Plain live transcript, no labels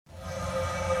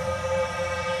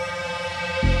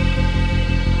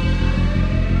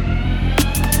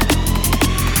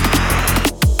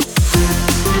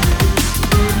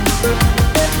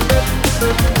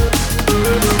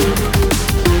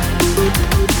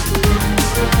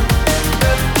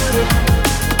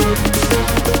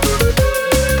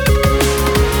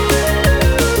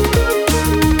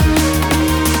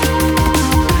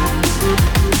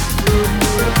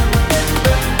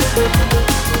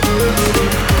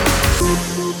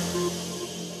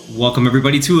Welcome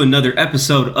everybody to another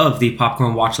episode of the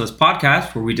Popcorn Watchlist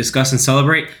podcast, where we discuss and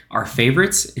celebrate our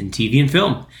favorites in TV and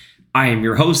film. I am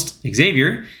your host,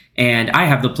 Xavier, and I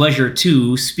have the pleasure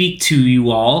to speak to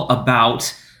you all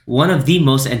about one of the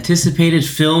most anticipated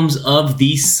films of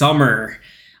the summer.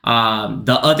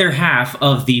 The other half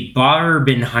of the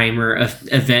Barbenheimer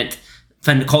event,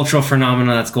 cultural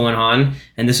phenomena that's going on,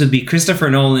 and this would be Christopher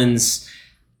Nolan's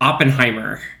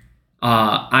Oppenheimer.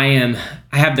 I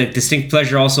have the distinct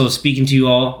pleasure also of speaking to you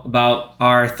all about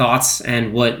our thoughts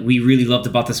and what we really loved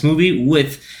about this movie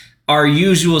with our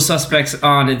usual suspects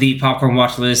on the Popcorn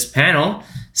Watch List panel.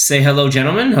 Say hello,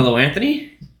 gentlemen. Hello,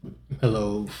 Anthony.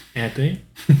 Hello, Anthony.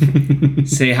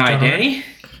 Say hi, Danny.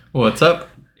 What's up?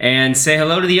 And say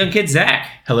hello to the young kid, Zach.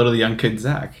 Hello to the young kid,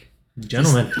 Zach.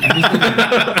 Gentlemen.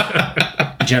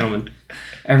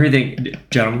 Everything's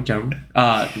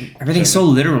so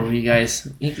literal, you guys.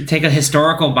 You can take a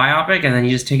historical biopic and then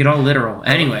you just take it all literal.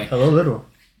 Anyway. Hello, literal.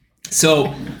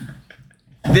 So,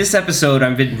 this episode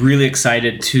I've been really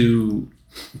excited to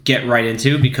get right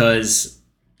into because,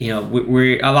 you know,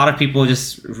 we're a lot of people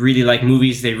just really like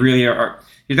movies. They really are.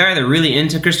 You're either really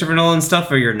into Christopher Nolan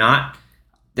stuff or you're not.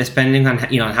 Depending on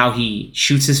how he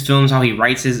shoots his films, how he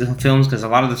writes his films, because a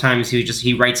lot of the times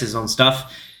he writes his own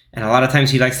stuff, and a lot of times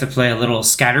he likes to play a little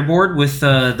scatterboard with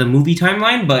the movie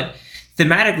timeline. But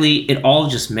thematically, it all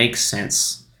just makes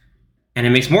sense, and it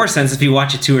makes more sense if you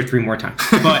watch it 2 or 3 more times.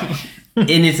 But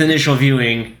in its initial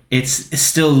viewing, it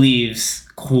still leaves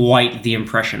quite the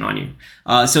impression on you.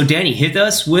 So, Danny, hit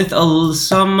us with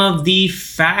some of the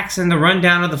facts and the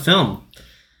rundown of the film.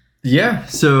 Yeah,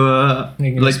 so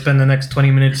You're gonna spend the next 20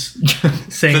 minutes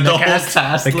saying the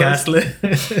cast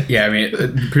list. Yeah, I mean,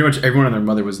 pretty much everyone and their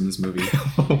mother was in this movie.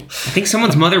 I think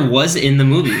someone's mother was in the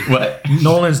movie. What?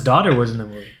 Nolan's daughter was in the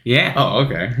movie. Yeah. Oh,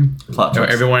 okay. Plot So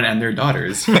twist. everyone and their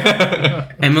daughters.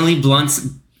 Emily Blunt's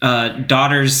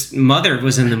daughter's mother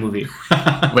was in the movie.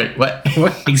 Wait, what?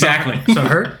 Exactly. So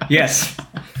her? Yes.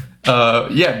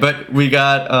 Yeah, but we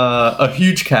got a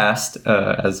huge cast,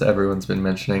 as everyone's been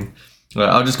mentioning.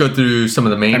 I'll just go through some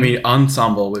of the main. I mean,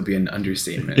 ensemble would be an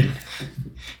understatement.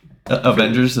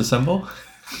 Avengers Assemble?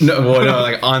 No,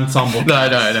 like ensemble. No, I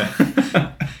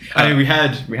know. I mean, we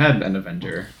had an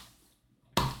Avenger.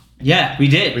 Yeah, we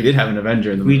did. We did have an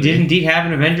Avenger in the movie. We did indeed have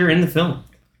an Avenger in the film.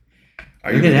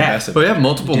 Are Look you at the that. best of But we have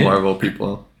multiple Dude. Marvel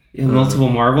people. You have multiple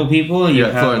Marvel people. You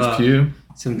Yeah, have Florence Pugh.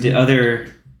 some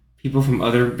other people from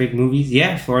other big movies.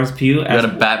 Yeah, Florence Pugh. We got a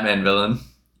Batman villain.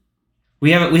 We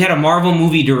had a Marvel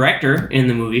movie director in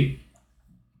the movie.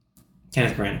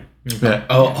 Kenneth Branagh. Yeah.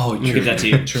 Oh, Let me give that to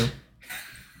you. True.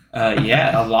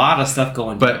 Yeah, a lot of stuff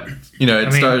going. But,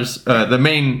 it stars... the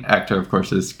main actor, of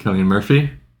course, is Cillian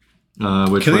Murphy.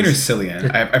 Which Killian or was...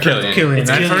 Cillian? I've Killian. heard Killian. It's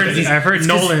I've heard it's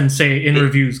Nolan say in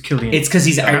reviews Killian. it's because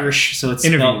he's Irish, so it's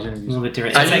spelled a little bit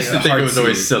different. I It's used like, to think it was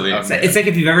always hard Cillian. C. it's like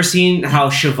if you've ever seen how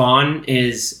Siobhan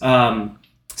is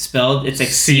spelled, it's like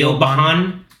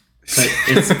Siobhan, but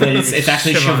it's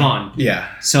actually Siobhan. Yeah.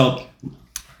 So,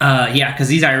 because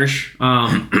he's Irish.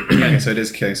 Okay, so it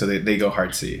is Killian. So they go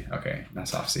hard C. Okay, not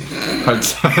soft C.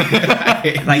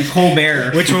 Like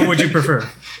Colbert. Which one would you prefer?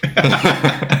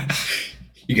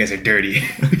 You guys are dirty.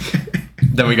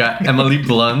 Then we got Emily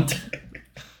Blunt.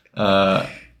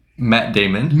 Matt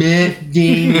Damon.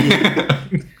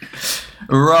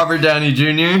 Robert Downey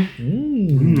Jr.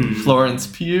 Florence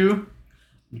Pugh.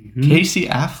 Casey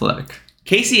Affleck.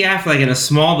 Casey Affleck in a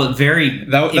small but very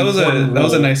That was a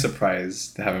role. nice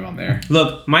surprise to have him on there.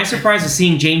 Look, my surprise was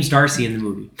seeing James Darcy in the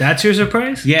movie. That's your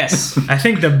surprise? Yes. I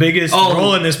think the biggest Oh.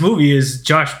 role in this movie is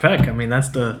Josh Peck. I mean, that's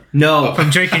the... No.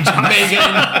 From Drake and Josh.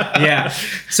 Yeah.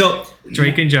 So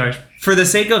Drake and Josh. for the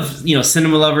sake of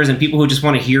cinema lovers and people who just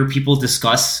want to hear people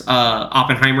discuss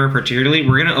Oppenheimer particularly,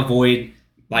 we're gonna avoid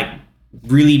like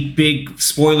really big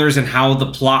spoilers and how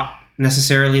the plot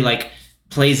necessarily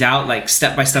plays out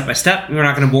step by step by step. We're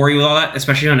not gonna bore you with all that,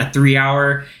 especially on a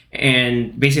 3-hour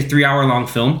and basically 3-hour long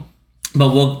film. But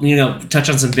we'll touch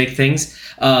on some big things.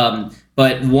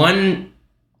 But one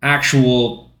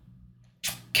actual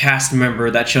cast member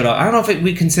that showed up, I don't know if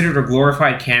we considered a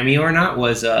glorified cameo or not,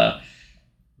 was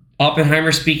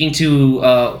Oppenheimer speaking to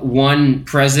one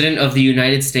president of the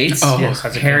United States,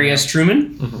 Harry S.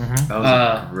 Truman, That was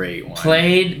a great one.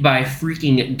 played by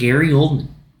freaking Gary Oldman.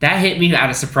 That hit me out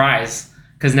of surprise,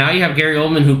 because now you have Gary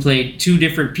Oldman who played 2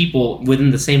 different people within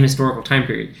the same historical time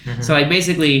period. So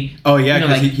basically... Oh, yeah,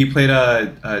 because he played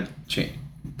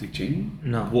Dick Cheney?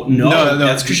 No, No,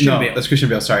 that's Christian Bale. That's Christian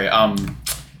Bale, sorry.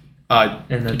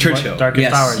 In the Churchill. Darkest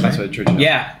Yes. Hours. That's Right? what Churchill.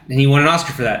 Yeah, and he won an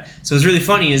Oscar for that. So what's really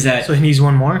funny is that... So he needs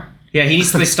one more? Yeah, he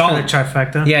needs to play Stalin.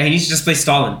 Trifecta. Yeah, he needs to just play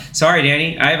Stalin. Sorry,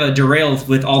 Danny. I have a derailed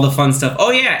with all the fun stuff.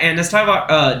 Oh, yeah, and let's talk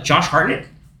about Josh Hartnett.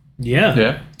 Yeah.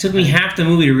 Yeah. Took me half the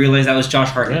movie to realize that was Josh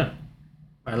Hartnett.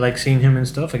 Yeah. I like seeing him and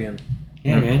stuff again.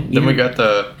 Yeah, man. Then we got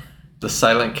the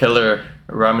silent killer,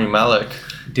 Rami Malek.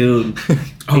 Dude,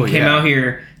 Oh, he came yeah. out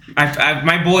here.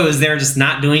 My boy was there just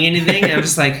not doing anything. And I'm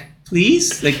just like,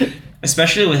 please? Like,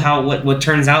 especially with how what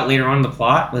turns out later on in the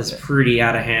plot was pretty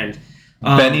out of hand.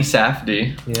 Benny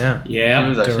Safdie. Yeah. He Yeah.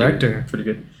 was actually Director. pretty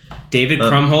good. David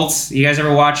Krumholtz. You guys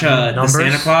ever watch The Numbers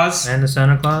Santa Claus? And the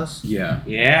Santa Claus. Yeah.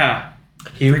 Yeah.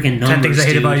 He, Freaking 10 Things I numbers,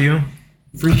 Hate dude. About You.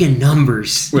 Freaking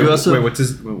numbers. We also- wait, what's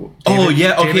his? Oh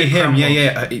yeah, okay, David him. Yeah,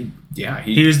 Krumholtz. yeah, yeah.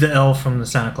 He was the elf from the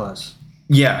Santa Claus.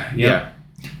 Yeah, yeah.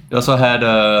 You also had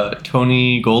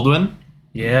Tony Goldwyn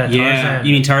Yeah. Yeah. Tarzan.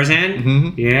 You mean Tarzan?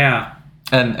 Mhm. Yeah.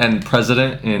 and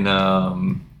President in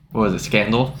what was it,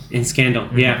 Scandal? In Scandal.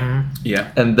 Yeah. Mhm. Yeah.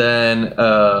 And then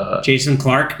Jason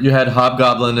Clarke. you had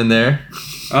Hobgoblin in there.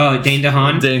 Oh, Dane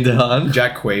DeHaan. Dane DeHaan.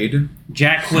 Jack Quaid.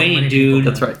 Jack So many Quaid, dude.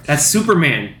 That's right. That's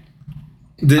Superman.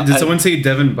 Did I- someone say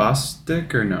Devin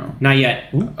Bostic or no? Not yet.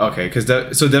 Okay, because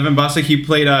so Devin Bostic, he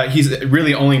played. He's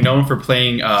really only known for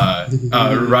playing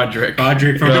Roderick.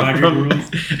 Roderick from Roderick Rules.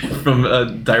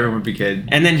 from Diary of a Wimpy Kid.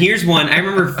 And then here's one. I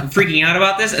remember freaking out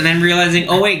about this and then realizing,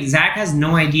 oh wait, Zach has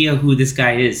no idea who this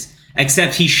guy is.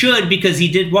 Except he should because he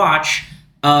did watch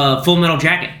Full Metal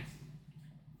Jacket.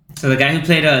 So the guy who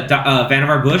played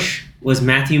Vannevar Bush was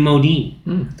Matthew Modine,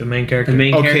 The main character. the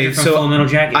main Okay, character from so Full Metal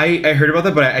Jacket. I heard about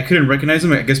that, but I couldn't recognize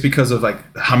him. I guess because of like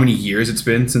how many years it's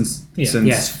been since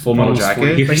Yes, Full Metal almost 40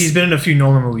 Jacket. years. But he's been in a few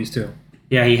Nolan movies too.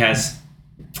 Yeah, he has.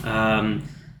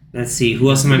 Let's see. Who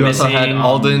else am I You also missing? had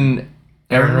Alden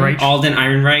Ehrenreich. Alden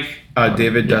Ehrenreich.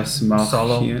 David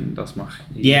Solo. Dasmalchian.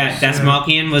 Yeah, Das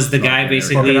Malkian was the guy Okay.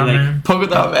 basically Polka Dot like Man. Polka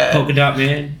Dot Man. Polka Dot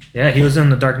Man. Yeah, he was in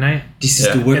The Dark Knight. This is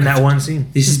Yeah. the work. In that of, one scene.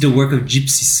 This is the work of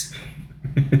gypsies.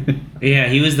 Yeah,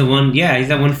 he was the one. Yeah, he's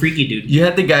that one freaky dude. You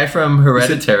had the guy from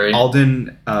Hereditary.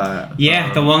 Alden.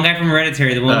 Yeah, the one guy from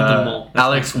Hereditary, the one with the mole.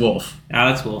 Alex Wolff.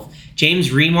 Alex Wolff. James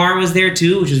Remar was there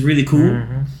too, which is really cool.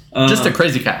 Mhm. Just a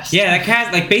crazy cast. Yeah, that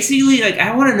cast. Like basically, like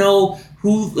I want to know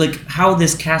who, like how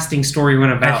this casting story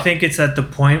went about. I think it's at the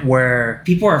point where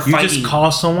people are you fighting. just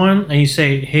call someone and you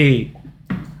say, "Hey,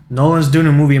 Nolan's doing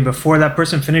a movie," and before that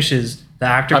person finishes, the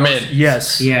actor I'm goes, in.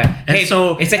 "Yes." Yeah. And Hey,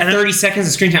 so it's like and 30 seconds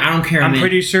of screen time. I don't care. I'm in.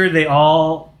 pretty sure they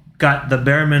all got the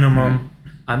bare minimum,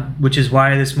 which is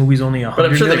why this movie's only But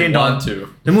I'm $100 sure they million. want to.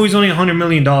 The movie's only $100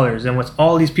 million, and with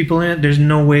all these people in it, there's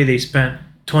no way they spent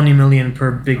 $20 million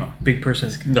per big person.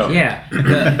 No. Yeah.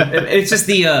 It's just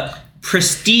the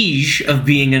prestige of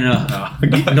being in a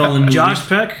Nolan movie. Josh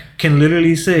Peck can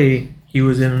literally say he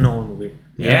was in a Nolan movie.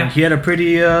 Yeah. And he had a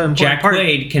pretty important Jack part.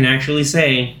 Quaid can actually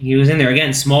say he was in there.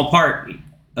 Again, small part,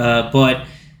 but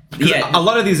yeah. A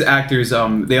lot of these actors,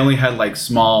 they only had like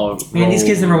small. Man, these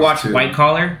kids never roles, watched too. White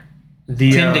Collar.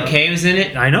 The Tim DeKay was in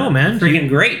it. I know, man. Freaking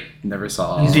great. Never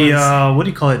saw. The what do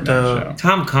you call it? The show.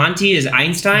 Tom Conti is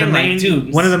Einstein. the main like,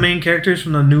 dude, one of the main characters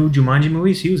from the new Jumanji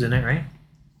movies. He was in it, right?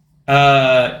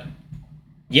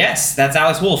 yes, that's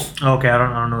Alex Wolff. Oh, okay, I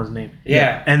don't know his name.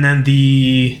 Yeah. And then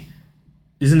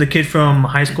isn't the kid from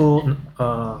High School?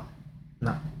 No,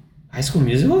 High School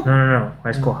Musical. no.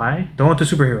 High School High. The one with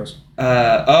the superheroes.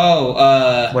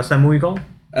 What's What's that movie called?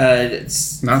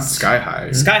 it's Not Sky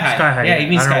High. Sky High. Sky High. Yeah, you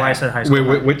mean I don't Sky know why High. I said High School.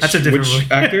 Wait, which? That's a different which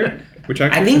movie. actor? Which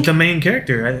actor? I think. The main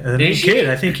character, the main Is kid.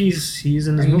 he? I think he's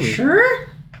in this Are you movie. sure?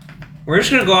 We're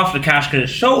just gonna go off the cast because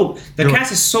the Do it.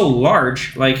 cast is so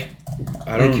large. Like,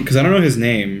 I don't know his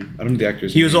name. I don't know the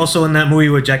actor's. He was name. also in that movie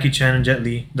with Jackie Chan and Jet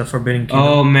Li, The Forbidden Kingdom.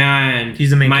 oh man,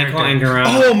 He's the main Michael character.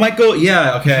 Angarano. Oh, Michael.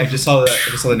 Yeah. Okay, I just saw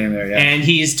the name there. Yeah. And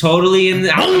he's totally in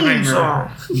the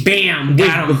Oppenheimer. Bam, Wait,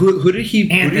 got him. who did he?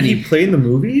 Who Anthony. did he play in the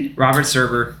movie? Robert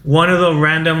Server. One of the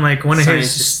random, like, one of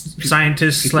Scientists. his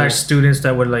scientists People. /students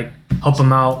that would, like, help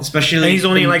him out. Especially And he's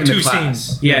only in, like, in the 2 class.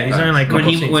 scenes. Yeah, he's only, like, a when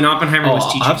couple scenes. when Oppenheimer Oh, was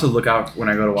I'll teaching. have to look out when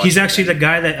I go to watch. He's it. actually the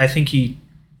guy that I think he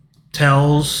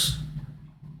tells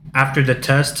after the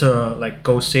test to, like,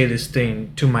 go say this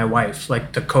thing to my wife,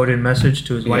 like, the coded message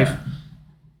to his wife.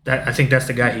 That I think that's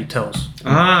the guy he tells.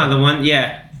 The one.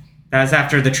 Yeah, that's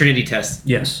after the Trinity test.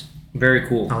 Yes. Very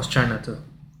cool. I was trying not to.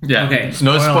 Yeah. Okay.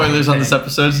 No Spoil spoilers on this anything.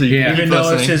 episode, so you Yeah. can keep Even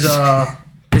though it's listening. his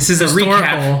This is a recap.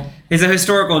 historical. It's a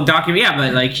historical document. Yeah,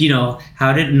 but like,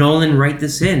 how did Nolan write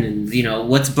this in? And,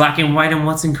 what's black and white and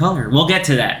what's in color? We'll get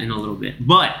to that in a little bit.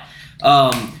 But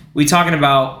we talking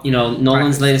about,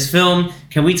 Nolan's latest film.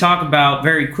 Can we talk about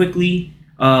very quickly,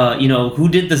 who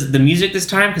did the music this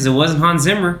time? Because it wasn't Hans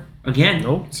Zimmer. Again.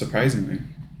 Nope. surprisingly,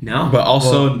 No. but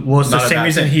also Well, it's the not a same bad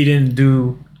reason thing. he didn't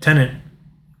do Tenet.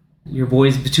 Your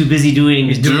boy's too busy doing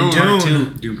Doom. Part 2.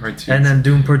 Doom Part 2. And then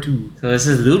Doom Part 2. So this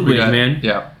is Ludwig, man.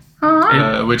 Yeah.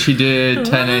 Which he did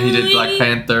Tenet, he did Black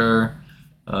Panther,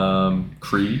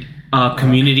 Creed.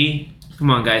 Community. Come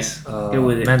on, guys. Get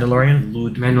with it. Mandalorian.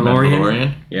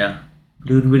 Mandalorian. Yeah.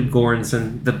 Ludwig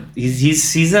Göransson.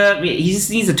 He's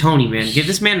a Tony, man. Give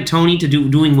this man a Tony to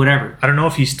doing whatever. I don't know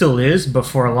if he still is, but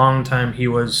for a long time he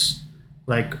was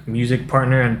like music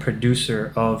partner and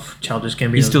producer of Childish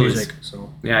Gambino's still is. music.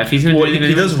 So Yeah, if he's gonna Well, do he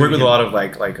anything, does work with a lot of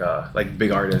like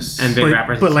big artists. and big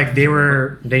rappers. but like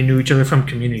they knew each other from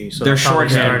Community, so they're that's how they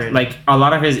shorthand. started. Like a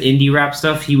lot of his indie rap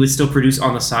stuff, he would still produce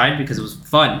on the side because it was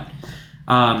fun.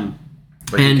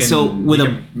 But he and can- so with he a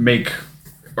can make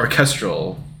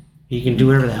orchestral. he can do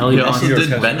whatever the hell he He wants. also Peter did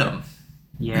Quill. Venom,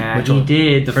 Yeah, Which he one?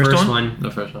 did the First first one? one.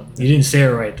 the first one. You didn't say it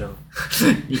right though.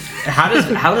 How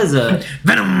does a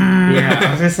Venom. yeah?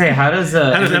 I was gonna say how does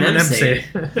How does Eminem Eminem say?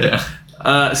 say? Yeah.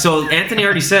 So Anthony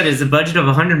already said is a budget of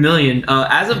 $100 million.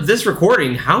 As of this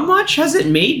recording, how much has it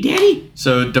made, Danny?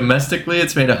 So domestically,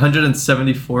 it's made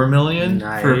 174 million.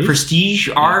 Nice. For a prestige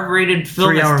R-rated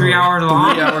film that's 3 hours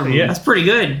long. 3 hour movie. Yeah. That's pretty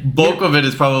good. Bulk of it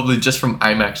is probably just from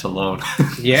IMAX alone.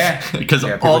 Yeah. Because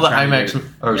Yeah, people all the trying to IMAX get-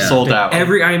 are yeah. sold out.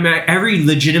 Every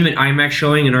legitimate IMAX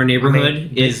showing in our neighborhood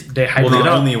is they hyped Well, it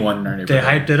the up. only one in our They neighborhood.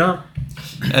 hyped it up.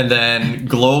 And then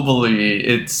globally,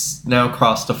 it's now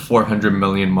crossed the 400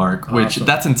 million mark, which Awesome.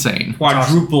 that's insane.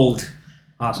 quadrupled.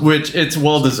 Awesome. Which it's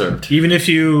well deserved. Even if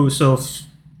you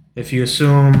if you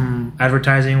assume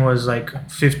advertising was like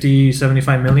 50,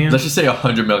 75 million, Let's just say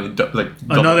 100 million. Like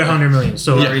another 100 million.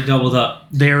 So Yeah. Already doubled up.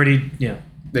 they already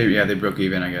They broke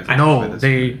even, I guess. no, with this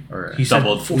they one. Or- he said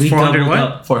Doubled. 400 doubled what?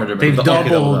 up. 400 They've million. Okay,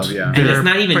 doubled doubled up, yeah. And their it's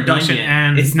not even done production yet.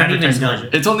 and It's not even advertising done.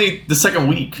 budget. It's only the second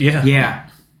week. Yeah. Yeah.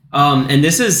 And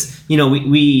this is,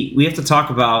 we have to talk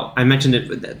about, I mentioned it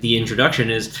with the introduction,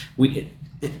 is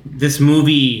this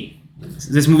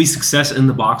movie's success in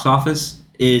the box office,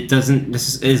 it doesn't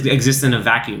exist in a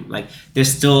vacuum. Like,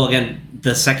 there's still, again,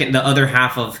 the other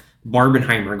half of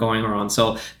Barbenheimer going on.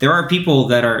 So there are people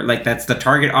that are, like, that's the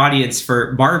target audience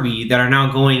for Barbie that are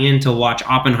now going in to watch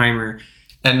Oppenheimer.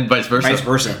 And vice versa. Vice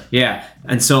versa, yeah.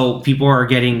 And so people are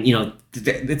getting,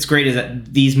 it's great is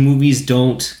that these movies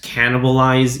don't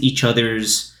cannibalize each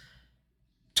other's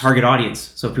target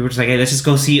audience. So people are just like, hey, let's just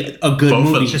go see a good Both of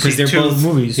movie them. Just because see they're two both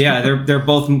movies. Yeah, they're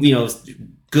both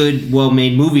good,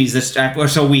 well-made movies. Or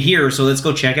so we hear. So let's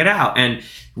go check it out. And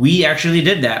we actually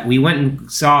did that. We went and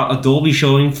saw a Dolby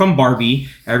showing from Barbie.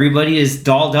 Everybody is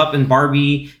dolled up in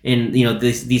Barbie in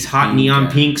these hot neon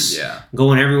pinks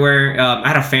going everywhere. I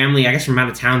had a family, I guess from out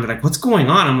of town. They're like, "What's going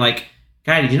on?" I'm like,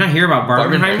 "Guy, did you not hear about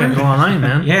Barbenheimer?" Go online,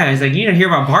 man. Yeah, he's like, "You didn't hear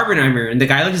about Barbenheimer." And the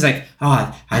guy looks like,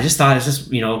 "Oh, I just thought it's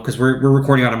just because we're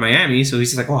recording out of Miami." So he's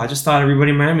just like, "Oh, I just thought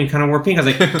everybody in Miami kind of wore pink." I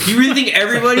was like, "You really think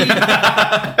everybody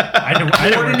I didn't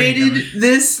wear coordinated pink,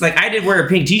 this?" Like, I did wear a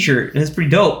pink T-shirt, and it's pretty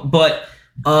dope. But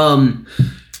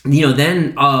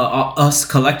then us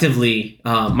collectively,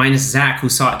 minus Zach, who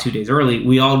saw it 2 days early,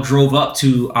 we all drove up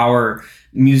to our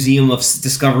Museum of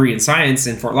Discovery and Science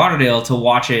in Fort Lauderdale to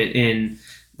watch it in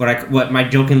what I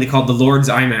jokingly called the Lord's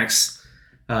IMAX,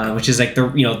 which is like the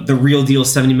real deal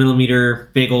 70 millimeter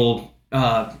big old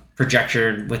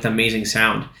projector with amazing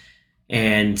sound.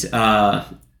 And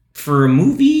for a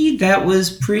movie that was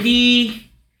pretty,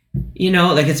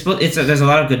 there's a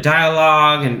lot of good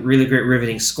dialogue and really great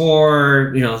riveting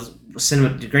score,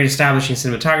 great establishing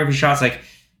cinematography shots. Like,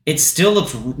 it still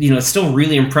looks, it's still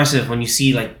really impressive when you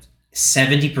see like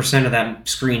 70% of that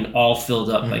screen all filled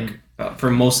up, like for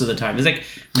most of the time. It's like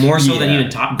more so than even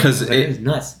Top Gun. Because It's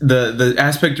nuts. The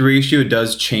aspect ratio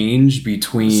does change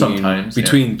between Sometimes,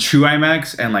 true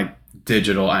IMAX and like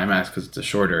digital IMAX because it's a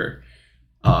shorter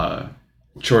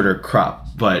crop.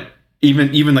 But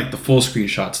even like the full screen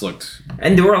shots looked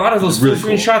And there were a lot of those really full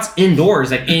screen cool. shots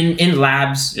indoors, like in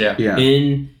labs, Yeah.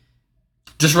 in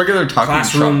Just regular talking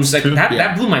classrooms. shops, Like too.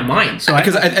 that blew my mind. So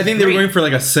because I think they were Great. going for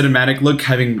like a cinematic look,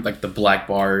 having like the black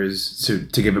bars to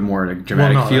give it more like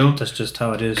dramatic Well, no, feel. that's just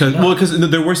how it is. Because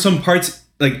there were some parts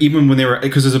like even when they were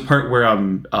because there's a part where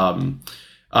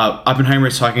Oppenheimer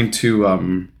is talking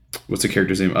to what's the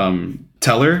character's name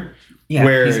Teller. yeah,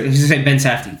 where he's like Ben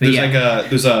Safdie. But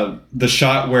there's the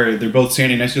shot where they're both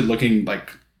standing next to it, looking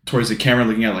like towards the camera,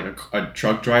 looking at like a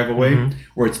truck drive away,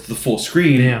 where it's the full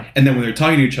screen, Yeah. and then when they're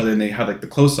talking to each other and they have like the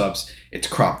close-ups, it's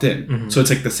cropped in, so it's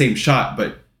like the same shot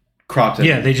but cropped in.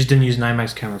 Yeah, they just didn't use an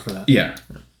IMAX camera for that. Yeah.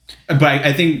 But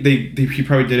I think he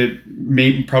probably did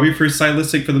it probably for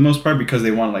stylistic for the most part because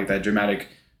they want like that dramatic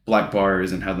black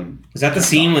bars and have them. Was that the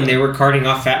scene when they were carting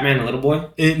off Fat Man and Little Boy?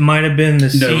 It might have been the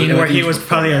scene I where think he it was was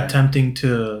probably before that. attempting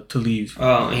to leave.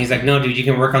 Oh, and he's like, no, dude, you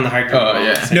can work on the hydrant. Oh,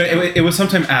 yeah. No, it was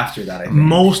sometime after that. I think.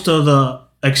 Most of the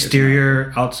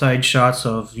exterior outside shots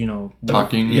of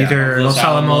Talking. either Los Los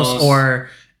Alamos Alamos. or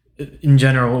in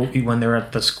general when they're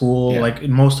at the school, Yeah. like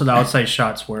most of the outside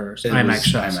shots were It IMAX was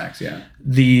shots. IMAX, yeah.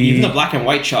 Even the black and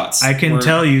white shots. I can were-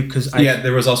 tell you because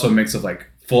There was also a mix of like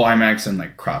full IMAX and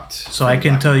like cropped. so I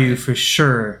can tell you for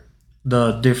sure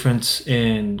the difference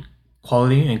in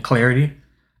quality and clarity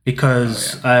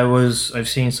because I've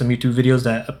seen some YouTube videos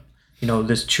that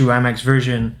this true IMAX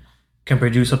version can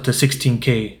produce up to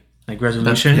 16K like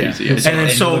resolution. That's crazy. And then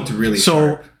it so looked really so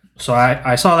sharp. so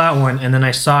I saw that one and then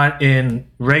I saw it in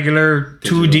regular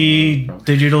 2D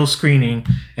digital screening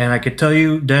and I could tell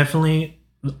you definitely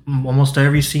almost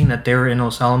every scene that they were in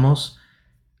Los Alamos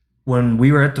when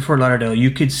we were at the Fort Lauderdale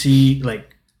you could see like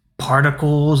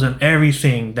particles and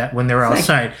everything that when they were It's like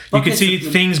outside you could buckets see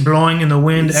of- things blowing in the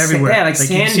wind everywhere. Yeah, like you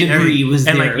sand could see debris was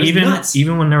and there. like It was even nuts.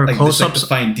 even when there were Like, close just, like, ups the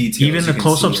fine details even you the can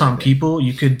close ups see on everything. people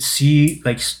you could see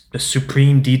like the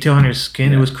supreme detail on their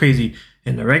skin. It was crazy.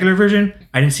 In the regular version,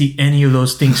 I didn't see any of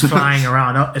those things flying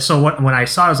around. So when I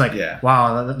saw it, I was like, Yeah.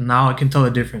 wow, now I can tell the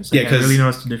difference. Like, Yeah, I 'cause- really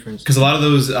noticed the difference. Because a lot of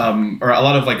those, or a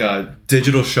lot of like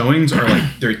digital showings are like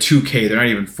they're 2K. They're not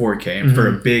even 4K. And for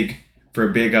a big,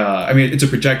 I mean, it's a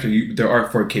projector. There are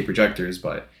 4K projectors,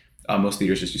 but most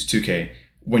theaters just use 2K.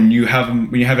 When you have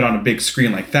it on a big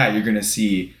screen like that, you're gonna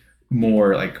see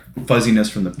more like fuzziness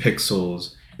from the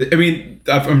pixels. I mean,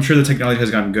 I'm sure the technology has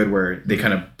gotten good where they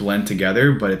kind of blend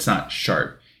together, but it's not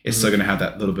sharp. It's still gonna have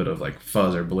that little bit of like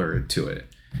fuzz or blur to it.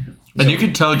 And you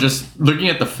could tell just looking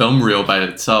at the film reel by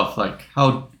itself, like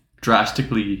how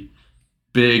drastically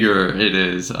bigger it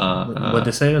is. What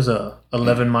they say is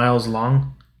 11 miles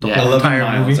long. The Yeah. whole 11 entire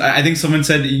miles. movie. I think someone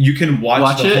said you can watch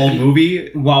Watch the it? whole movie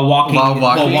while walking, While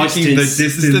while walking the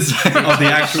distance. distance of the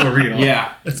actual reel. Yeah,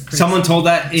 someone told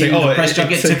that in like, the oh, press it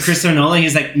junket to takes- Christopher Nolan.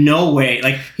 He's like, "No way!"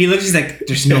 Like he looks, he's like,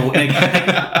 "There's no way."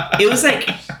 Like, it was like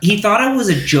he thought it was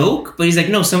a joke, but he's like,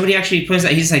 "No, somebody actually puts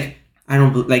that." He's like, "I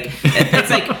don't like." It's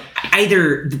like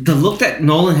either the look that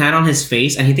Nolan had on his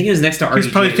face, and he think he was next to RDJ.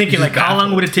 He's probably thinking like, how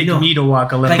long would it take No. me to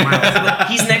walk 11 miles? like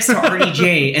he's next to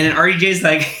RDJ, and then RDJ's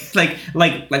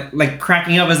like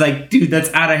cracking up, as like, dude, that's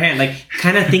out of hand. Like,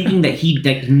 kind of thinking that he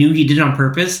like knew he did it on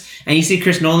purpose. And you see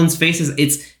Chris Nolan's face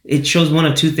it shows one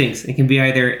of two things. It can be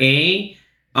either A,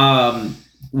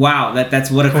 wow,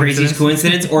 that's what a crazy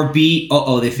coincidence, or B,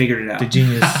 they figured it out. The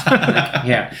genius.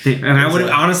 Yeah, and I would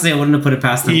honestly, I wouldn't have put it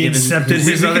past him. He given accepted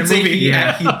his We other could say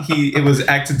movie. it was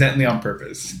accidentally on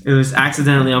purpose. It was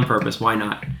accidentally on purpose. Why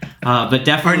not? But Our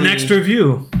definitely next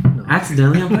review.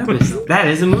 accidentally on purpose. That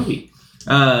is a movie.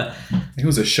 It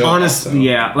was a show. Honestly, also.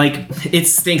 yeah, like it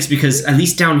stinks because at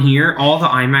least down here, all the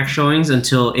IMAX showings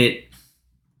until it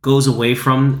goes away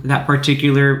from that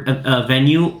particular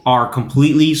venue are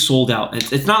completely sold out.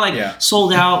 It's not like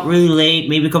sold out really late,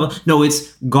 maybe a couple. No,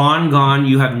 it's gone.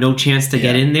 You have no chance to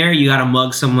get in there. You got to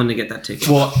mug someone to get that ticket.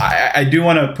 Well, I do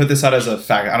want to put this out as a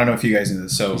fact. I don't know if you guys knew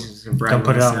this. So Don't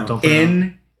put it out. Don't put it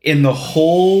out. in the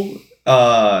whole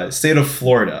state of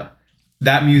Florida,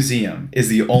 that museum is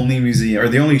the only museum or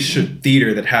the only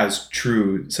theater that has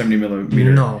true 70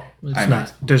 millimeter. No, it's IMAX.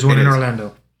 not. There's one It in is.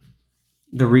 Orlando.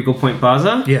 The Regal Point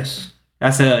Plaza. Yes.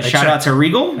 That's a shout out checked. to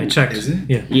Regal. I checked. Is it?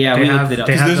 Yeah. Yeah, They we have- looked it up.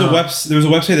 they have There's the- there's a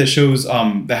website that shows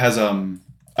that has a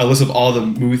list of all the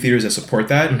movie theaters that support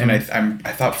that, and I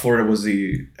thought Florida was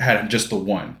had just the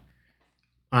one.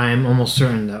 I'm almost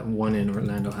certain that one in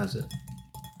Orlando has it.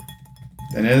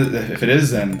 And if it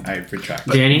is, then I retract.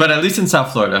 Danny? But at least in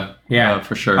South Florida, Yeah,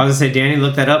 for sure. I was gonna say, Danny,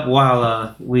 look that up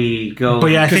while we go.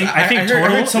 But yeah, I 'Cause think I total.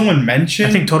 heard someone mention.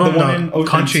 I think total the one in in the Ocean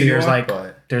country City there's Walk, like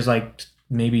but there's like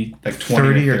maybe like 20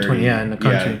 30 or 20. Yeah, in the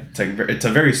country. Yeah, it's like it's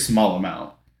a very small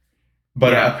amount.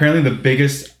 But Yeah. apparently the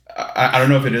biggest. I don't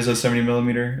know if it is a 70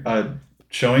 millimeter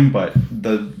showing, but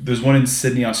there's one in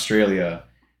Sydney, Australia,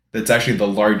 that's actually the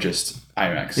largest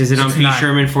IMAX. Is it on It's P. not.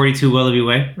 Sherman 42 Willoughby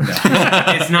Way? No.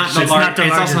 It's not the It's largest. not the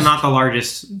It's also largest. not the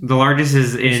largest. The largest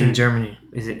is It's in Germany.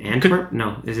 Is it Antwerp?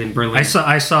 No, is it in Berlin?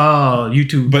 I saw a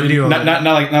YouTube But video. not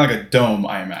like a dome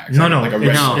IMAX. no, like a it's,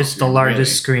 restaurant it's the screen,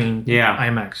 largest really. screen. Yeah.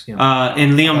 IMAX. Yeah.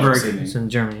 In Leonberg. Sydney. It's in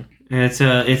Germany. It's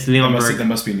That Leonberg.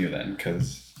 must be new then,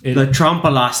 because The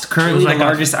Trompalast, currently It was the like a-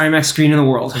 largest IMAX screen in the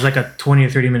world. It's like a 20 or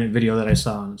 30 minute video that I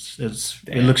saw. And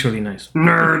it looks really nice.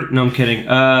 Nerd. No, I'm kidding.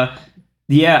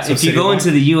 Yeah, So if you City go Walk? into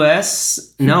the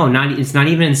U.S., no, it's not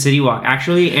even in City Walk.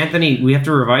 Actually, Anthony, we have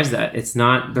to revise that. It's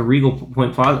not the Regal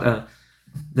Point Plaza.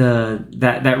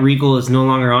 That Regal is no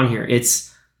longer on here.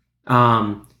 It's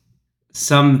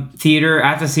some theater. I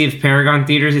have to see if Paragon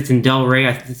Theaters. It's in Delray.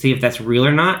 I have to see if that's real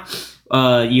or not.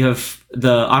 You have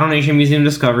the AutoNation Museum of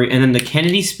Discovery, and then the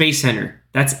Kennedy Space Center.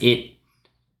 That's it.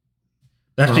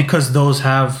 That's because those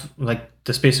have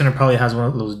the Space Center probably has one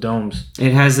of those domes.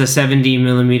 It has a 70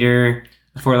 millimeter.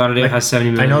 Fort Lauderdale has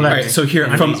 70 millimeter. I know that. All right, so here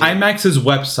from IMAX's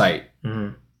website,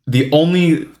 the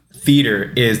only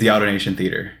theater is the AutoNation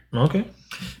Theater. Okay.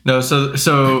 No, so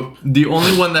the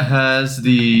only one that has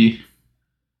the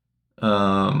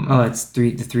it's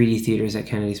the 3D theaters at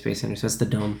Kennedy Space Center. So it's the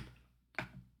dome.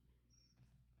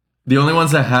 the only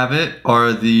ones that have it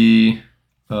are the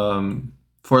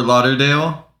Fort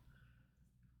Lauderdale,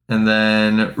 and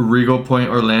then Regal Point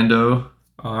Orlando,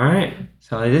 All right.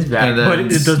 So it is back. and then But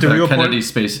does the Regal Kennedy Point-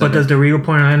 Space Center. But does the Regal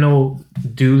Point Orlando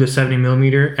do the 70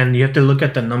 millimeter? And you have to look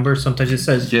at the number. Sometimes it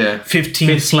says Yeah.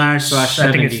 15 slash I think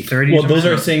 70. it's 30. Well, those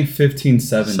something. are saying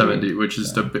 1570. 70, which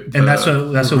is the And that's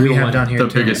what we real have one. down here the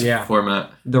too. biggest Yeah.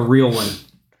 format. The real one.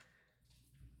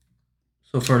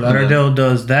 So Fort Lauderdale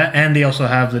does that, and they also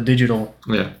have the digital.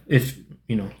 Yeah. If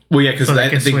you know, Well, yeah, because So they I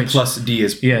can think switch. plus D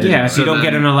is yeah, Yeah, so you So don't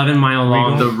get then an 11-mile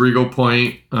long. The Regal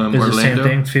Point it's the same Orlando,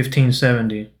 thing.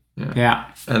 1570. Yeah.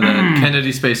 and then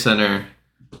Kennedy Space Center,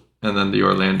 and then the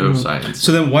Orlando Science.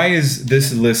 So then, why is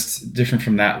this list different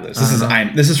from that list?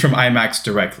 This is from IMAX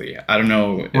directly. I don't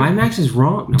know. Well, IMAX is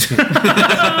wrong. No,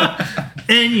 I'm kidding.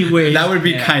 Anyway, That would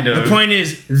be kind of the point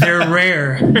is they're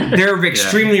rare. They're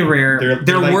extremely rare. They're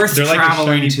They're like- worth they're like a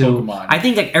traveling shiny to. Pokemon. I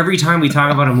think every time we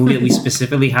talk about a movie that we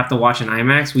specifically have to watch in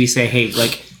IMAX, we say, hey,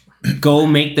 go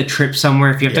make the trip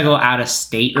somewhere. If you have to go out of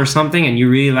state or something and you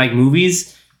really like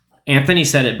movies, Anthony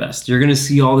said it best. You're going to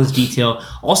see all this detail.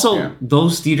 Also,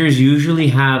 those theaters usually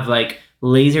have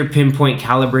laser pinpoint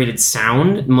calibrated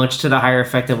sound, much to the higher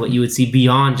effect of what you would see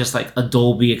beyond just a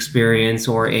Dolby experience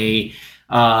or a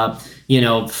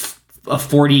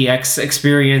 40X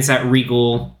experience at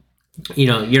Regal.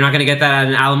 You're not going to get that at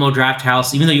an Alamo Draft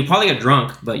House, even though you'll probably get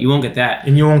drunk, but you won't get that.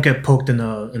 And you won't get poked in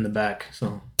the back.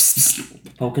 So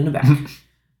Poke in the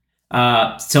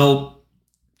back. So,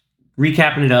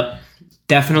 recapping it up,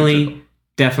 definitely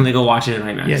go watch it in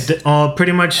IMAX. yeah,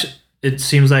 pretty much. It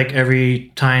seems like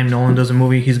every time Nolan does a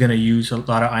movie, he's gonna use a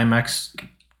lot of IMAX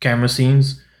camera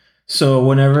scenes. So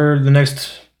whenever the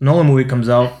next Nolan movie comes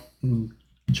out,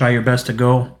 try your best to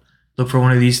go look for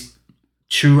one of these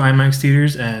true IMAX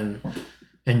theaters and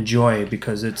enjoy it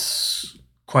because it's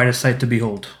quite a sight to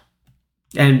behold.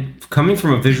 And coming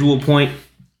from a visual point,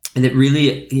 and it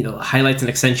really highlights and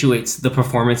accentuates the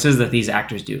performances that these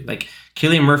actors do. Like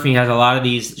Cillian Murphy has a lot of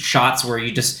these shots where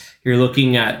you're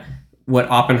looking at what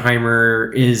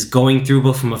Oppenheimer is going through,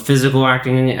 both from a physical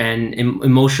acting and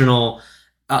emotional,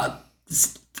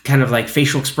 kind of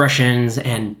facial expressions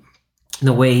and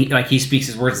the way he speaks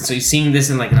his words. And so you're seeing this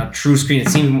in a true screen. It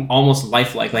seems almost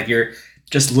lifelike, like you're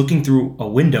just looking through a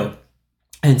window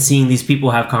and seeing these people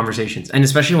have conversations. And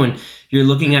especially when you're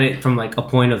looking at it from a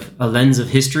point of a lens of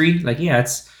history,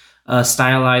 it's a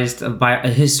stylized a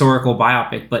historical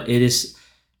biopic, but it is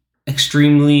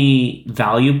extremely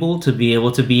valuable to be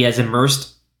able to be as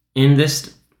immersed in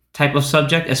this type of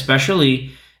subject, especially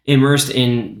immersed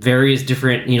in various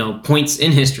different points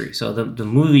in history. So the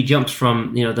movie jumps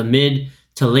from the mid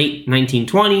to late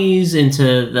 1920s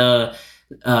into the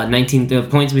the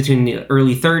points between the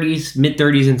early 30s, mid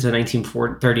 30s into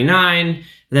 1939.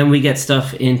 Then we get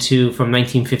stuff into from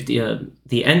 1950,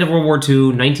 the end of World War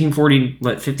II, 1940,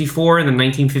 54, and then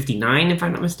 1959, if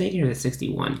I'm not mistaken, or is it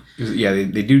 61? Yeah, they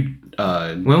do.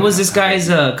 When was this guy's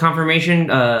confirmation?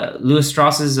 Louis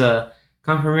Strauss's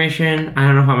confirmation? I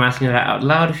don't know if I'm asking that out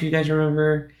loud, if you guys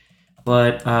remember,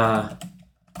 but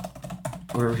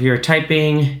we're here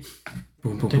typing.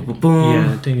 Boom, boom, boom, boom, boom.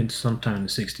 Yeah, I think it's sometime in the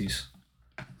 60s.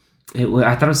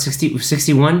 I thought it was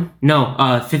 61.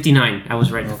 No, 59. I was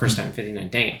right the first time. 59.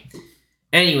 Dang it.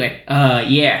 Anyway,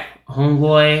 yeah,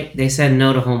 Homeboy. They said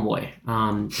no to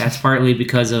Homeboy. That's partly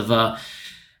because of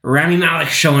Rami Malek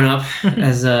showing up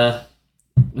as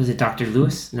was it Dr.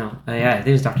 Lewis? No, yeah, I think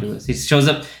it was Dr. Lewis. He shows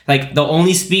up the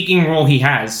only speaking role he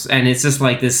has, and it's just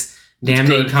this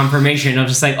damning confirmation of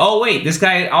just oh wait, this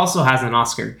guy also has an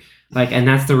Oscar. And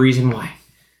that's the reason why.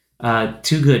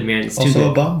 Too good, man. It's too Also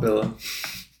good. a Bond villain.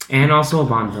 And also a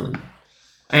Bond villain.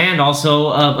 And also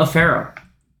a pharaoh.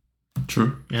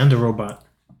 True. And the robot.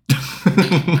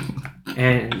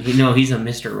 And he's a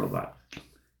Mr. Robot.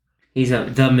 He's the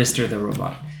Mr. the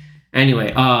Robot.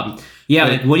 Anyway,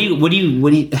 yeah, what do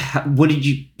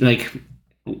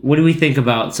we think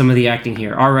about some of the acting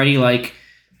here? Already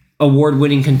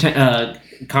award-winning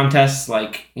contests,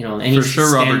 any For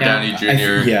sure, Robert standout? Downey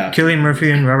Jr. Yeah. Cillian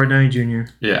Murphy and Robert Downey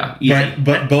Jr. Yeah. Yeah.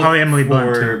 But both Probably Emily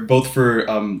Blunt, for too. both for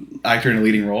actor in a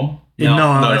leading role. No,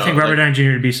 I no, think Robert Downey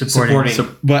Jr. to be supporting.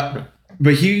 Supporting. But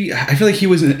I feel like he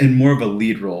was in more of a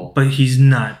lead role. But he's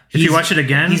not. If you watch it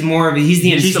again, he's more of he's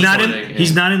not in. supporting,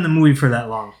 He's not in the movie for that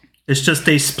long. It's just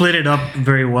they split it up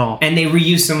very well. and they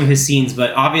reuse some of his scenes,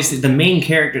 but obviously the main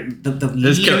character, the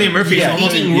Cillian Murphy is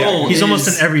almost role, He's almost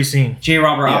in every scene. J.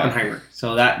 Robert Yeah. Oppenheimer.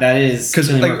 So that is Because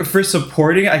Cillian like Murphy. for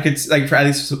supporting, I could like for at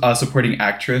least supporting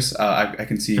actress, I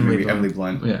can see Emily maybe Blunt. Emily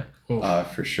Blunt. Yeah.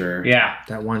 For sure. yeah.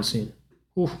 That one scene.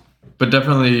 Ooh. But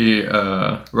definitely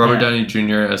Robert Downey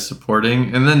Jr. as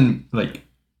supporting, and then like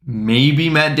maybe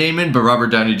Matt Damon, but Robert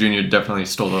Downey Jr. definitely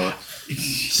stole the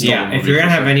Yeah, if you're gonna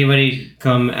have anybody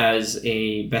come as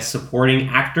a best supporting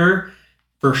actor,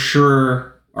 for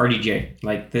sure RDJ.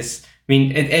 Like this, I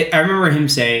mean, I remember him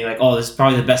saying like, "Oh, this is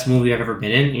probably the best movie I've ever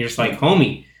been in." And you're just like,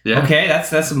 "Homie, okay, that's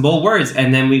some bold words."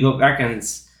 And then we go back and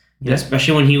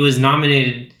especially when he was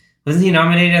nominated. Wasn't he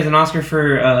nominated as an Oscar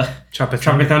for Tropic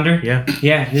Thunder? Yeah,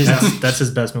 Yeah, he was, that's his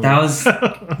best movie. that was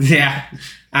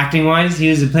acting wise, he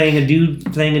was playing a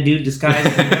dude disguised.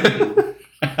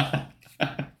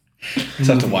 Just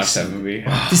have to watch that movie.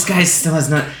 This guy still has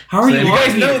not. How are you? You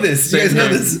guys on know here? this. You guys know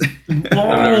this.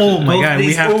 Oh my god, we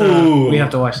these- have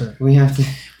to watch that. We have to.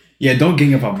 Yeah, don't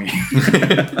gang up on me.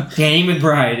 Danny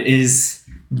McBride is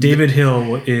David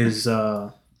Hill is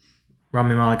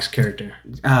Rami Malek's character.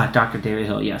 Dr. David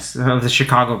Hill. Yes, of the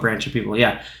Chicago branch of people.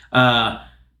 Yeah,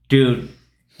 dude.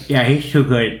 Yeah, he's too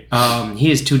good.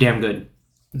 He is too damn good.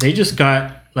 They just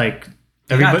got like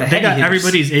They got everybody, they got hitters.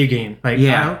 everybody's A game. Like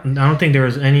Yeah. I don't think there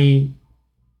was any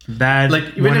bad. like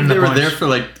even one if in they the were bunch. there for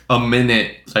like a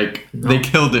minute, like they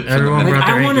killed it for Everyone the minute. brought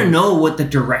Like, their I want to A-game. know what the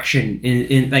direction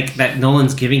in like that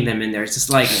Nolan's giving them in there. It's just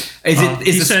like, is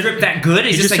He the said- script that good? He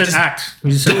It's just just like said act.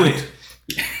 He just do said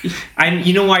it.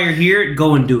 You know why you're here?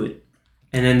 Go and do it.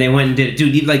 And then they went and did it,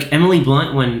 dude. Like Emily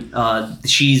Blunt, when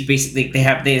she's basically they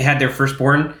had their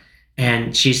firstborn,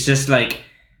 and she's just like,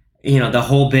 the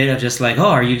whole bit of just like, oh,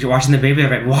 are you watching the baby? I'm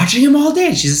like, watching him all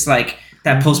day. She's just like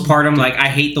that postpartum, like I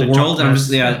hate the drunk world, and I'm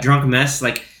just mess. drunk mess.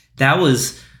 Like that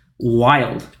was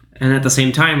wild. And at the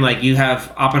same time, like you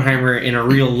have Oppenheimer in a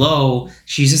real low.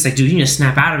 She's just like, dude, you need to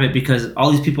snap out of it because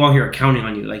all these people out here are counting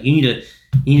on you. Like you need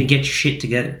to get your shit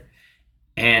together.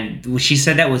 And when she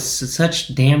said that with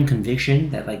such damn conviction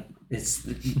that like it's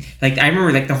like I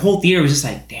remember like the whole theater was just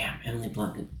like, damn, Emily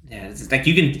Blunt. Yeah, it's like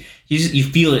you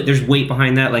feel it. There's weight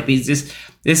behind that. Like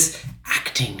this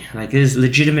acting, like this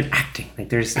legitimate acting. Like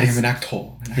there's I am an act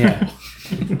hole. yeah.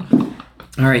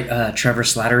 All right, Trevor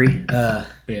Slattery.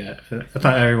 yeah. I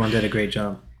thought everyone did a great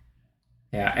job.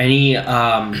 Yeah. Any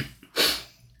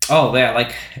oh yeah,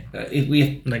 like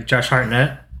we Like Josh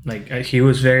Hartnett, like he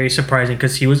was very surprising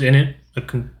because he was in it a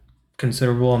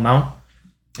considerable amount,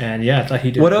 and yeah, I thought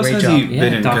he did. What a else great has job. he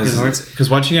been in? Dr. Lawrence. Because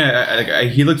watching it,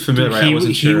 he looked familiar. Dude, Right? I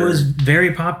wasn't he sure. was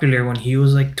very popular when he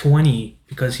was like 20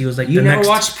 because he was like you the never next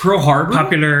watched Pearl Harbor?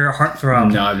 popular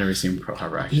heartthrob. No, I've never seen Pearl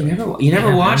Harbor. Actually, You never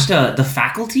Yeah, watched The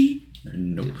Faculty?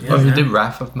 Nope. Oh, he Yeah. did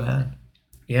Wrath of Man.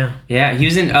 Yeah, Yeah, he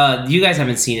was in. You guys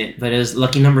haven't seen it, but it was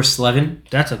Lucky Number 11.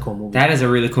 that's a cool movie. That is a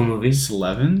really cool movie.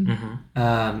 Slevin?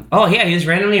 Oh yeah, he was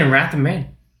randomly in Wrath of Man.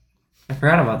 I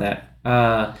forgot about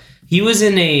that. He was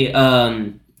in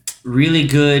a really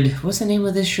good. What's the name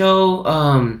of this show?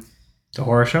 The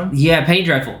horror show. Yeah, Penny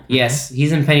Dreadful. Yes,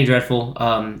 he's in Penny Dreadful.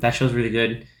 That show's really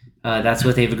good. That's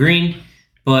with Ava Green.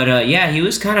 But yeah, he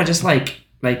was kind of just like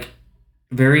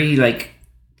very like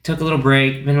took a little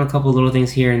break, been in a couple little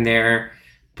things here and there.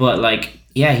 But like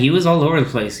yeah, he was all over the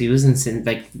place. He was in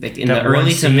like in That the one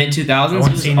early to scene- mid 2000s. One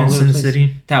he was scene all in over Sin the place.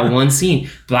 City. That one scene,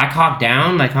 Black Hawk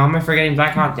Down. Like how am I forgetting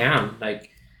Black Hawk Down? Like,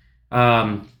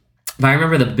 but I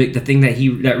remember the thing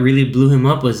that really blew him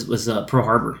up was Pearl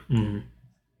Harbor. Mhm.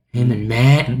 Him and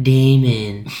Matt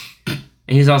Damon, and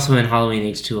he was also in Halloween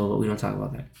H2O, but we don't talk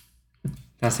about that.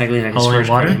 That's technically like his Halloween first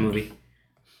Water? credit movie.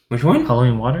 Which one?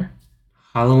 Halloween Water.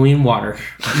 Halloween Water.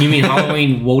 You mean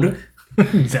Halloween Water?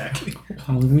 Exactly.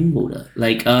 Halloween Water.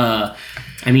 Like, I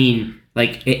mean,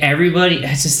 like everybody.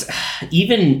 It's just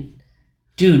even,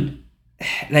 dude.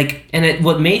 Like, and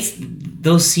what makes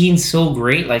those scenes so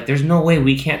great? Like, there's no way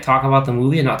we can't talk about the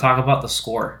movie and not talk about the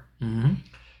score. Mm-hmm.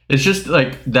 It's just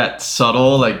like that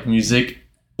subtle like music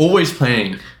always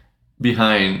playing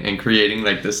behind and creating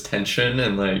like this tension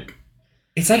and like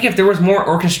It's like if there was more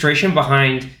orchestration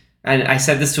behind. And I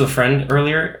said this to a friend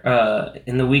earlier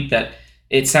in the week that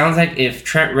it sounds like if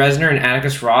Trent Reznor and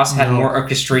Atticus Ross had more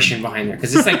orchestration behind there,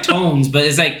 because it's like tones, but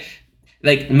it's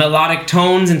like melodic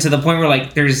tones, and to the point where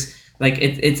like there's like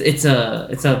it's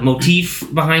a motif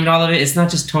behind all of it. It's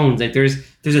not just tones. Like there's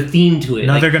a theme to it.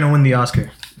 Now Like, they're gonna win the Oscar.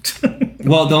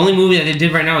 well, the only movie that they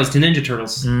did right now is the Ninja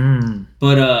Turtles. Mm.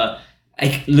 But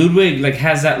like Ludwig like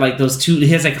has that like those two. He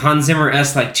has like Hans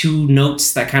Zimmer-esque like two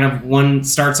notes that kind of one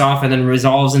starts off and then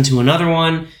resolves into another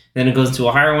one. Then it goes into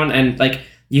a higher one, and like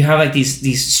you have like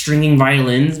these stringing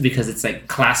violins because it's like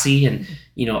classy and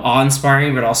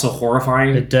awe-inspiring, but also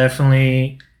horrifying. It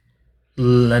definitely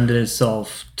lended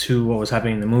itself to what was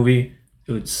happening in the movie.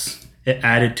 It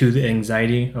added to the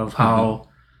anxiety of how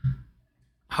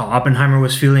Oppenheimer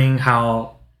was feeling,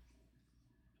 how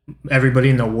everybody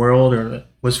in the world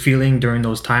was feeling during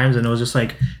those times, and it was just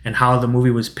like, and how the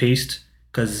movie was paced.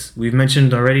 Because we've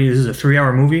mentioned already, this is a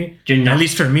 3-hour movie. At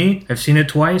least for me, I've seen it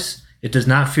twice. It does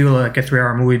not feel like a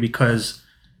 3-hour movie because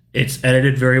it's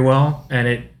edited very well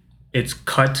and it's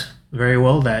cut very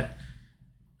well. That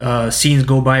scenes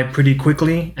go by pretty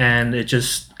quickly, and it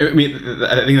just. I mean,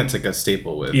 I think that's like a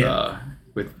staple with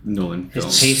Nolan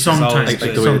films. Sometimes,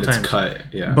 like the way that it's cut.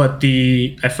 Yeah. But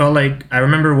I felt like I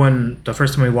remember when the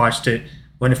first time we watched it,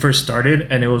 when it first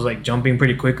started and it was like jumping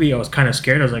pretty quickly, I was kind of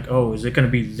scared. I was like, "Oh, is it going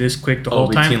to be this quick the whole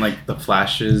time?" Between like the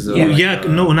flashes. Of,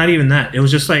 No, not even that. It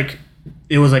was just like.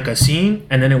 It was like a scene,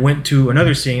 and then it went to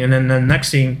another scene, and then the next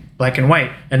scene, black and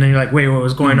white, and then you're like, wait, what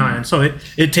was going on? And so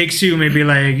it takes you maybe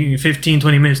like 15,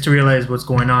 20 minutes to realize what's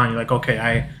going on. You're like,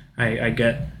 okay, I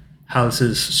get how this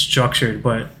is structured,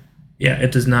 but yeah,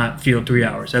 it does not feel 3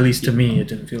 hours. At least to me, it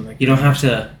didn't feel like. You don't have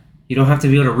to be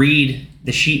able to read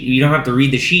the sheet. You don't have to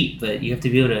read the sheet, but you have to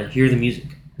be able to hear the music.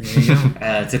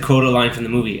 To quote a line from the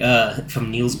movie, from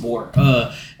Niels Bohr.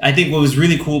 I think what was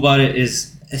really cool about it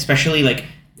is, especially like.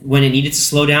 When it needed to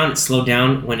slow down, it slowed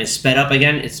down. When it sped up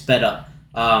again, it sped up.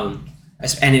 And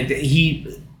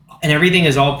everything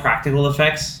is all practical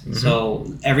effects. Mm-hmm. So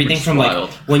everything from wild.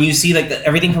 Like when you see like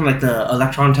everything from like the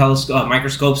electron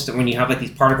microscopes, that when you have like these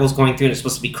particles going through and it's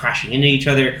supposed to be crashing into each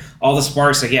other, all the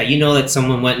sparks, like that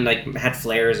someone went and like had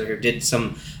flares or did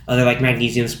some other like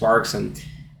magnesium sparks, and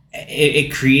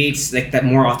it creates like that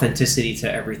more authenticity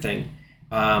to everything.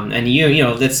 And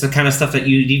that's the kind of stuff that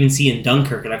you'd even see in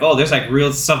Dunkirk. Like, oh, there's like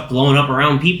real stuff blowing up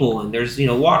around people, and there's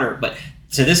water. But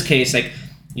to this case, like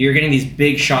you're getting these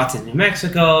big shots in New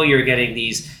Mexico. You're getting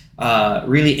these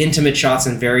really intimate shots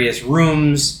in various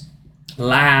rooms,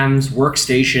 labs,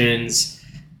 workstations,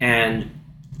 and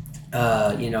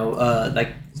like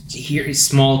here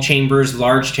small chambers,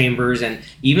 large chambers, and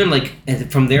even like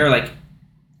from there, like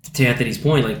to Anthony's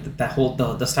point, like that whole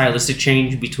the stylistic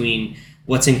change between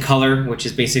what's in color, which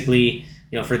is basically,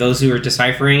 for those who are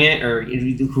deciphering it or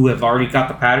who have already got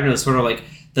the pattern, it's sort of like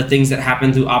the things that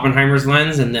happen through Oppenheimer's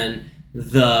lens, and then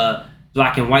the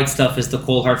black and white stuff is the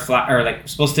cold hard flat, or like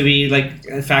supposed to be like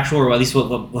factual, or at least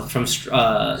what from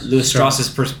Lewis Strauss's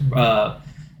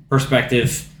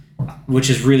perspective, which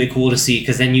is really cool to see,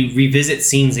 because then you revisit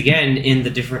scenes again in the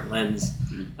different lens.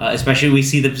 Especially we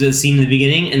see the scene in the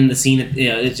beginning and the scene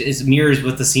it mirrors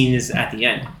what the scene is at the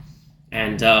end,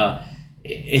 and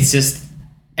it's just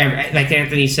like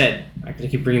Anthony said. I'm gonna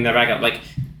keep bringing that back up. Like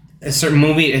a certain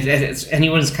movie, if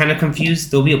anyone's kind of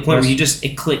confused, there'll be a point where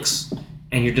it clicks,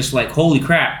 and you're just like, "Holy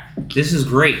crap, this is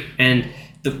great!" And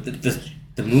the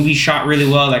movie shot really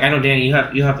well. Like I know, Danny,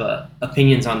 you have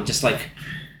opinions on just like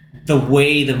the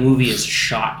way the movie is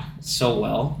shot so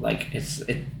well. Like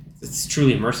it's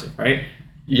truly immersive, right?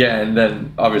 Yeah, and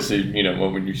then obviously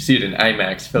when you see it in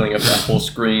IMAX, filling up that whole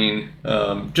screen,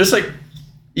 just like.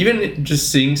 Even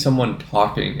just seeing someone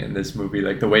talking in this movie,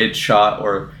 like the way it's shot,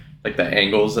 or like the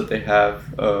angles that they have,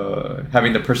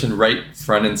 having the person right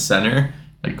front and center,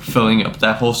 like filling up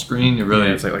that whole screen, it really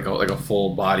it's like a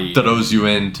full body throws you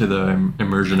into the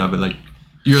immersion of it. Like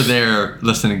you're there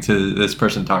listening to this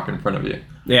person talk in front of you.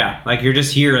 Yeah, like you're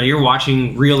just here, you're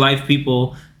watching real life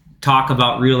people talk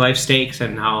about real life stakes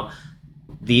and how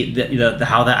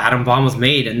how the atom bomb was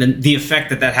made, and then the effect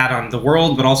that had on the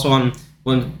world, but also on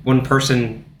one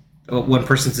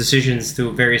person's decisions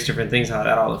through various different things, how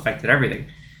that all affected everything.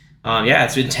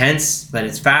 It's intense, but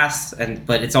it's fast,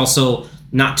 but it's also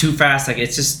not too fast. Like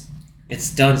it's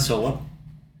done so well.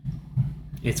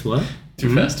 It's what?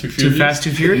 Too fast, too furious. Too fast,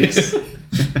 too furious.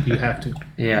 You have to.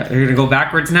 Yeah, you're gonna go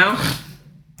backwards now.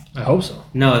 I hope so.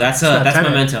 No, that's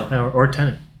Memento. Or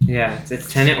Tenet. Yeah,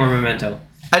 it's Tenet or Memento.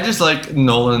 I just like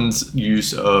Nolan's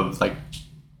use of like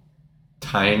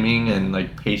timing and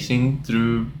like pacing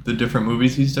through the different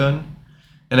movies he's done,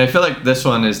 and I feel like this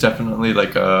one is definitely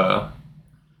like a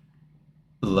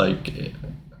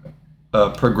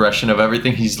progression of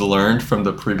everything he's learned from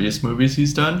the previous movies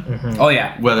he's done. Mm-hmm. Oh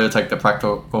yeah, whether it's like the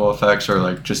practical effects or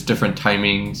like just different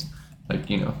timings. Like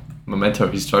Memento,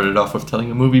 he started off with telling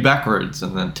a movie backwards,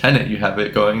 and then Tenet, you have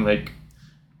it going like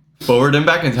forward and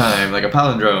back in time, like a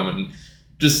palindrome, and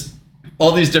just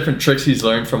all these different tricks he's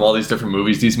learned from all these different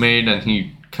movies he's made, and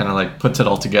he kind of like puts it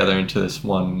all together into this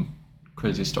one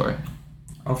crazy story.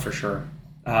 Oh, for sure.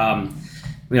 And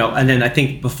then I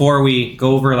think before we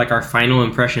go over like our final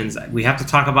impressions, we have to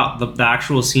talk about the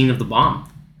actual scene of the bomb,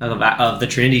 of the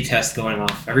Trinity test going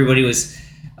off. Everybody was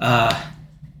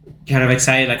kind of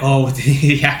excited, like, oh, did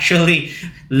he actually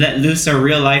let loose a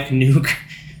real life nuke?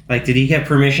 Like, did he get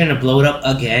permission to blow it up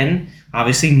again?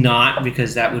 Obviously not,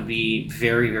 because that would be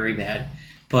very, very bad.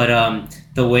 But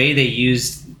the way they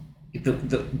used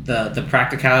the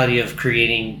practicality of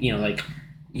creating, like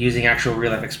using actual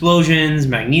real life explosions,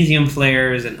 magnesium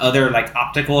flares, and other like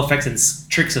optical effects and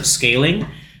tricks of scaling,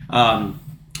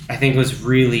 I think was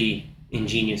really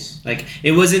ingenious. Like,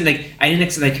 it wasn't like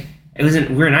it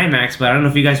wasn't. We're in IMAX, but I don't know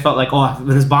if you guys felt like, oh,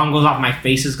 when this bomb goes off, my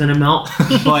face is gonna melt.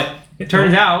 But it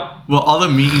turns out, well, all the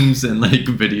memes and like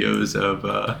videos of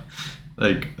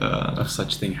of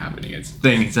such thing happening. It's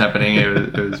things happening.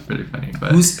 It was pretty funny.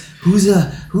 But who's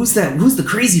the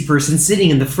crazy person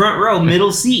sitting in the front row,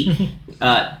 middle seat?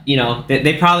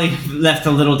 They probably left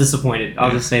a little disappointed.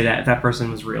 I'll just say that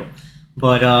person was real.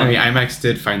 But IMAX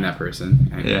did find that person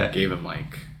and gave him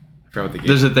like, I forgot what they gave.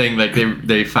 There's a thing like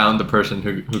they found the person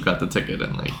who got the ticket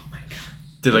and like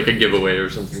did like a giveaway or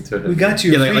something to it. We got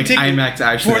you a free ticket IMAX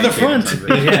actually for the front.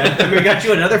 Yeah, we got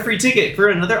you another free ticket for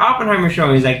another Oppenheimer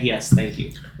show. He's like, yes, thank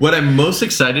you. What I'm most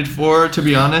excited for, to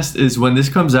be honest, is when this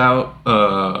comes out,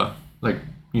 to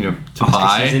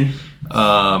buy. Season.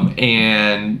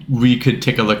 And we could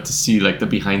take a look to see like the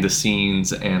behind the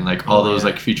scenes and like all those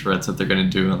like featurettes that they're gonna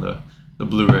do on the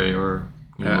Blu-ray or.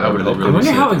 I would hope. I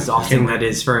wonder how exhausting that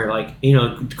is for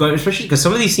especially because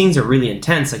some of these scenes are really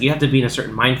intense. Like, you have to be in a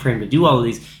certain mind frame to do all of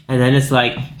these, and then it's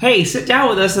like, hey, sit down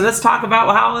with us and let's talk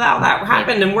about how that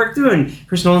happened and work through. And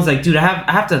Chris Nolan's like, dude, I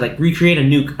have to like recreate a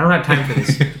nuke. I don't have time for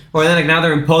this. Or then like now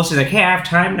they're in post. He's like, hey, I have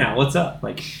time now. What's up?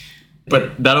 Like,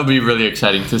 but that'll be really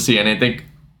exciting to see, and I think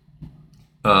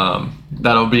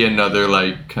that'll be another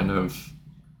like kind of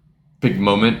big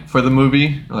moment for the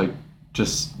movie. Like,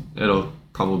 just it'll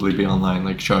probably be online,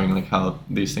 like showing like how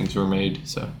these things were made.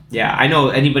 So yeah, I know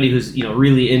anybody who's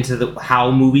really into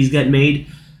how movies get made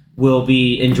will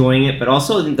be enjoying it, but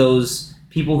also those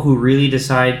people who really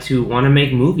decide to want to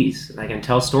make movies, like, and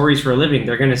tell stories for a living,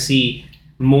 they're going to see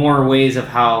more ways of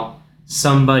how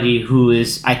somebody who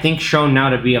is, I think, shown now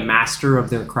to be a master of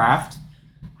their craft,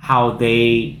 how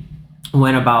they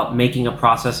went about making a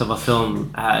process of a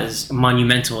film as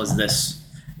monumental as this,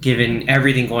 given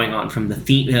everything going on from the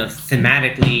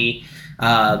thematically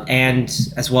and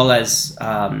as well as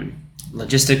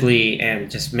logistically and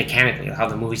just mechanically, how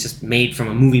the movie's just made from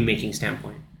a movie making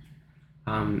standpoint.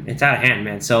 It's out of hand,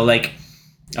 man. So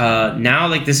now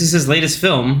this is his latest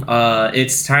film.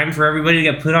 It's time for everybody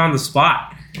to get put on the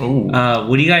spot.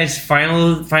 What do you guys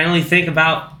finally think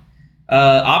about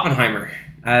Oppenheimer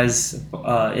as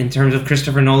in terms of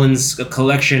Christopher Nolan's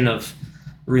collection of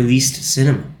released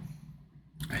cinema?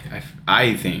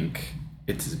 I think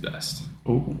it's his best.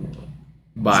 Ooh.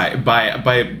 By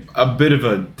a bit of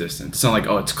a distance. It's not like,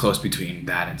 it's close between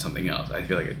that and something else. I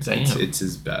feel like it's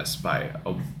his best by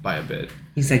a bit.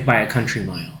 He's like by a country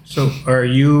mile. So are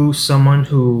you someone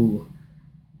who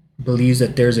believes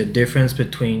that there's a difference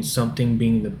between something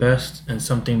being the best and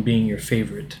something being your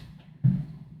favorite?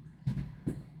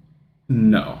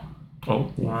 No.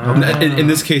 Oh. Wow. In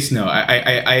this case, no.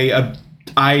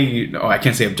 I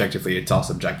can't say objectively, it's all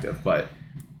subjective, but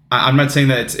I'm not saying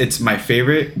that it's my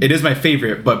favorite. It is my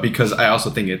favorite, but because I also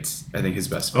think it's his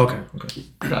best film. Okay.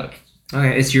 Got it.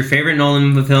 Okay, it's your favorite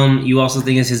Nolan film. You also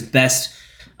think it's his best,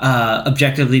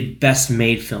 objectively best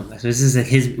made film. So this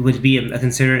is would be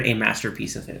considered a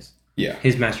masterpiece of his. Yeah.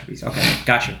 His masterpiece. Okay,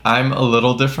 gotcha. I'm a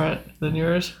little different than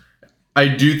yours. I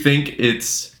do think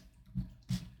it's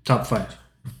Top 5.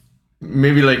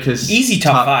 maybe like his Easy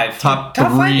top 5. Top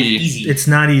Top 5 is 3. easy. It's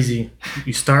not easy.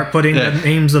 You start putting the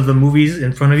names of the movies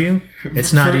in front of you,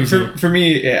 it's not easy. For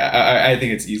me, yeah, I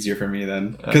think it's easier for me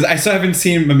then. Because I still haven't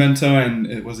seen Memento and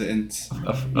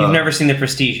You've never seen The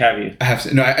Prestige, have you? I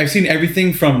have. No, I've seen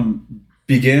everything from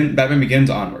Batman Begins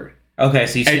onward. Okay,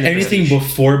 so you've seen anything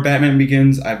before Batman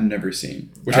Begins, I've never seen,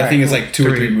 which I think is like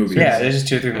 2 or 3 movies. Yeah, there's just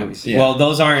 2 or 3 movies. Yeah. Well,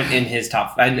 those aren't in his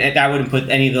top. I wouldn't put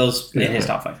any of those in his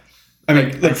top 5. I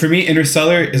mean, look, for me,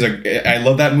 Interstellar I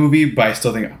love that movie, but I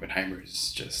still think Oppenheimer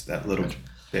is just that little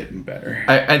bit better.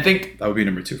 I think that would be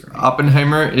number 2 for me.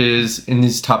 Oppenheimer is in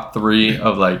his top 3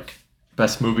 of like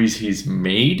best movies he's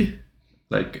made,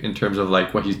 like in terms of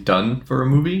like what he's done for a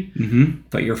movie. Mm-hmm.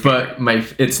 But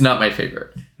it's not my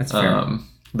favorite. That's fair.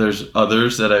 There's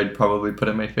others that I'd probably put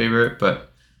in my favorite,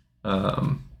 but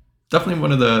definitely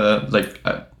one of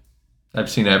the I've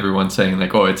seen everyone saying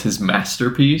like, oh, it's his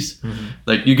masterpiece. Mm-hmm.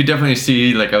 Like you could definitely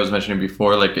see, like I was mentioning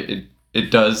before, like it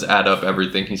does add up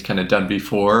everything he's kind of done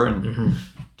before and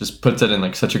just puts it in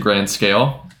like such a grand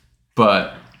scale.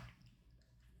 But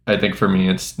I think for me,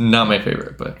 it's not my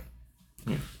favorite, but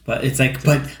it's like,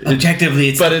 but objectively,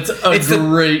 it's a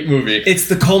great movie. It's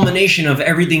the culmination of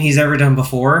everything he's ever done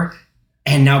before,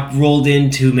 and now rolled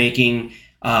into making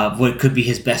what could be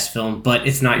his best film, but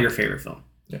it's not your favorite film.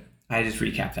 Yeah, I just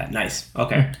recapped that. Nice.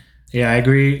 Okay. Yeah, I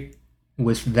agree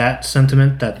with that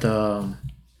sentiment that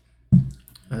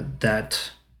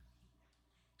that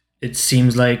it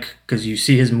seems like, because you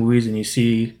see his movies and you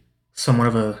see somewhat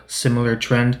of a similar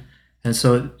trend, and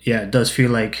so yeah, it does feel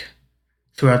like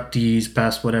throughout these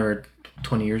past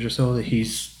 20 years or so that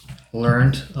he's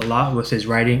learned a lot with his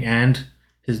writing and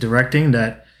his directing.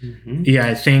 That yeah,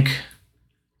 I think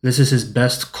this is his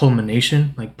best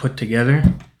culmination, like put together,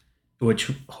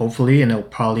 which hopefully, and it'll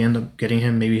probably end up getting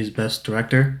him maybe his best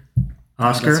director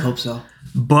Oscar. Let's hope so.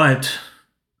 But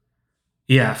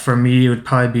yeah, for me, it would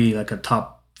probably be like a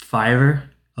top fiver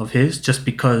of his, just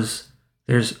because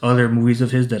there's other movies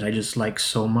of his that I just like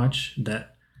so much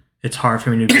that it's hard for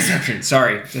me to. Inception.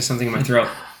 Sorry, there's something in my throat.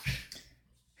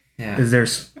 Yeah. Is there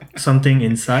something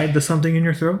inside the something in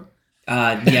your throat?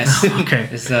 Yes. Okay.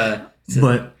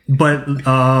 But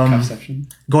Conception.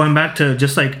 going back to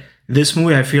just like this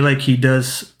movie, I feel like he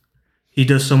does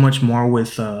so much more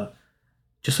with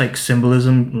just like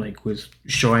symbolism, like with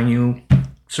showing you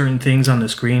certain things on the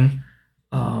screen.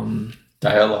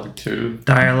 Dialogue too.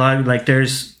 Like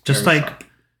there's just Very like sharp.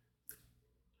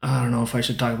 I don't know if I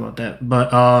should talk about that, but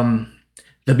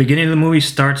the beginning of the movie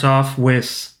starts off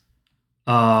with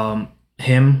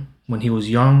him when he was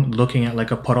young looking at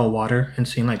like a puddle of water and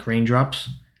seeing like raindrops,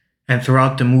 and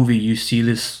throughout the movie you see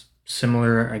this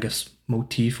similar, I guess,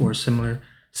 motif or similar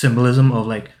symbolism of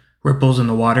like ripples in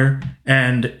the water,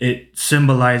 and it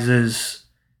symbolizes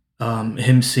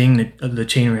him seeing the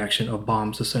chain reaction of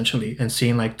bombs essentially, and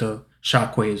seeing like the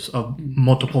shockwaves of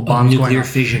multiple bombs going nuclear off.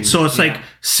 fission. So it's like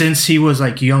since he was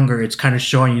like younger, it's kind of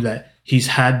showing you that he's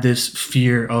had this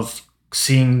fear of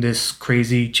seeing this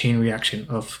crazy chain reaction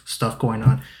of stuff going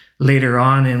on. Later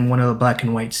on in one of the black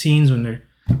and white scenes when they're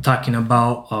talking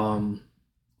about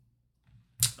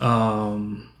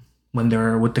when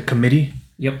they're with the committee.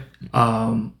 Yep.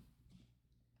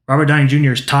 Robert Downey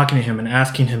Jr. is talking to him and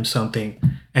asking him something,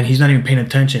 and he's not even paying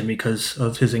attention because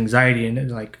of his anxiety,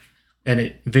 and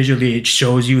it visually it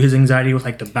shows you his anxiety with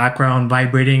like the background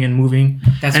vibrating and moving.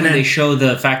 That's and when then, they show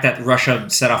the fact that Russia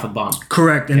set off a bomb.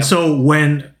 correct. And Yep. so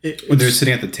when They're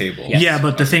sitting at the table. Yes. yeah,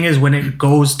 but the thing is when it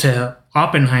goes to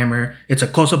Oppenheimer, it's a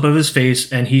close up of his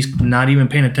face, and he's not even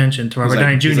paying attention to Robert like-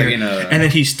 Downey Jr. he's like in a- And then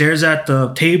he stares at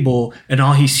the table, and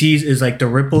all he sees is like the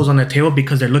ripples on the table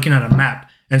because they're looking at a map,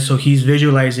 and so he's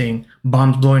visualizing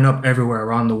bombs blowing up everywhere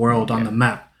around the world on the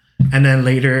map. And then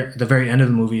later, at the very end of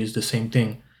the movie, is the same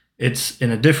thing. It's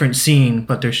in a different scene,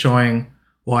 but they're showing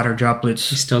water droplets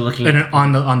He's still looking.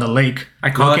 on the lake. I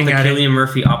call it looking the at Cillian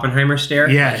Murphy Oppenheimer stare.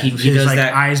 Yeah, he his does like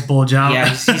that. eyes bulge out. Yeah,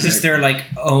 he's just there like,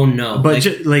 oh no. But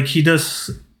Like, he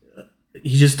just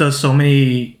does so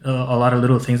many a lot of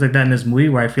little things like that in this movie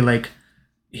where I feel like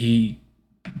he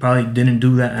probably didn't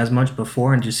do that as much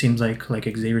before, and just seems like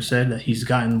Xavier said, that he's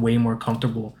gotten way more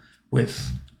comfortable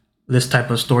with this type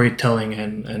of storytelling,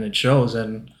 and it shows.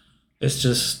 And it's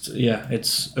just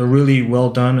it's a really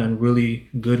well done and really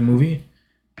good movie,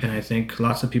 and I think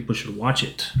lots of people should watch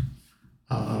it.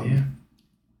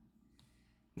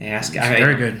 it's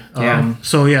Very good. Yeah.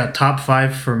 So yeah, top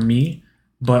 5 for me,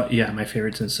 but yeah, my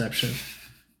favorite's Inception.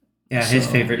 Yeah, his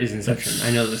So, favorite is Inception.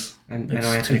 I know this. I know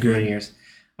Anthony for too many good. years.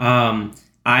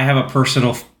 I have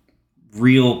a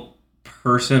real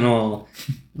personal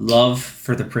love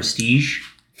for The Prestige,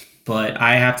 but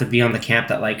I have to be on the camp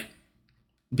that like,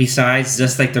 besides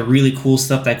just like the really cool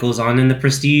stuff that goes on in The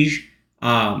Prestige,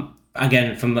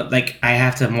 again from like I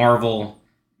have to marvel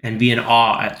and be in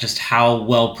awe at just how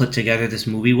well put together this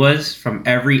movie was from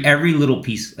every little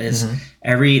piece.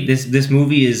 This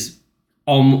movie is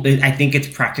almost, I think it's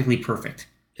practically perfect.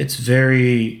 It's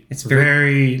very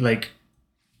very like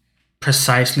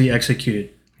precisely executed.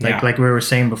 Yeah. Like we were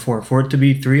saying before, for it to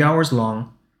be 3 hours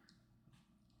long,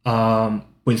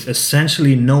 with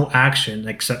essentially no action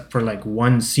except for like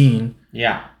one scene,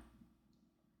 Yeah.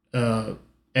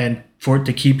 and for it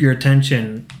to keep your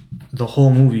attention the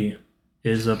whole movie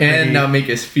is a pretty, And not make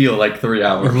us feel like 3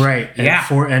 hours. right. And Yeah.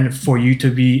 for you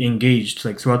to be engaged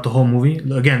like throughout the whole movie.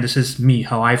 Again, this is me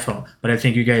how I felt, but I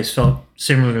think you guys felt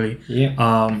similarly. Yeah.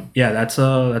 That's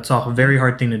a very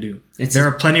hard thing to do. It's- There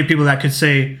are plenty of people that could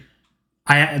say,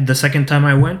 the second time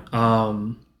I went,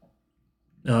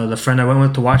 the friend I went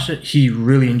with to watch it, he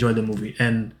really enjoyed the movie,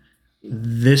 and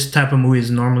this type of movie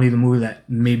is normally the movie that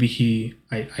maybe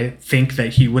I think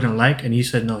that he wouldn't like, and he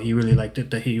said no, he really liked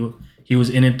it. That he was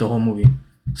in it the whole movie.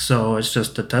 So it's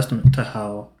just a testament to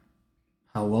how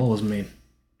well it was made.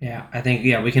 Yeah, I think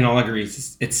we can all agree.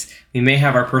 It's we may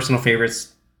have our personal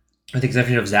favorites, with the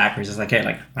exception of Zach, who's just like, hey,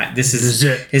 like this is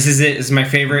it. This is my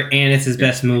favorite, and it's his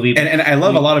best movie. And I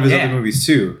love a lot of his other movies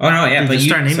too. Oh no, yeah, but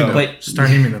start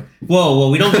naming them. Whoa,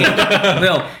 we don't get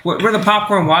we're the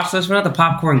popcorn watch list. We're not the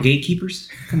popcorn gatekeepers.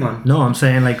 Come on. No, I'm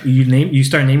saying like you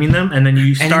start naming them, and then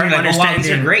you start like, understanding these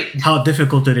are great. how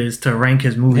difficult it is to rank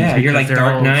his movies. Yeah, you're like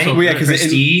Dark Knight,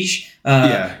 Prestige.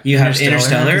 You have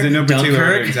Interstellar,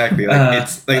 Dunkirk, exactly. Like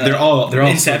it's like they're all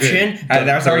Inception. So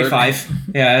that was already 5.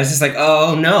 Yeah, I was just like,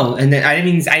 oh no, and then I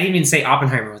didn't even say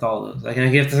Oppenheimer with all of those. Like, and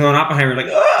I give to Oppenheimer, like,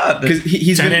 because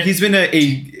he's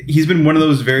been one of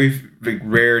those very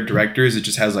rare directors that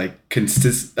just has like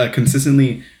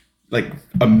consistently like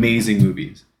amazing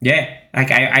movies. Yeah,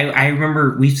 like I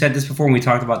remember we've said this before when we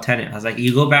talked about Tenet. I was like,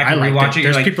 you go back and rewatch it,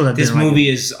 you're like, this movie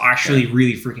is actually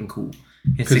really freaking cool.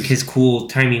 It's like his cool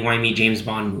timey-wimey James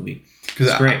Bond movie. Because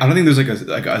I don't think there's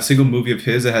like a single movie of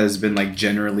his that has been like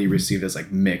generally received as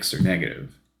like mixed or negative.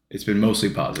 It's been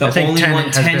mostly positive. The only one,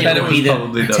 Tenet would be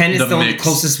Tenet is the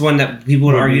closest one that people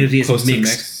would argue to be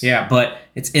mixed. Yeah, but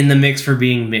it's in the mix for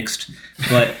being mixed.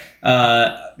 But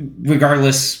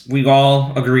regardless, we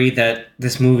all agree that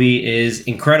this movie is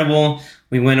incredible.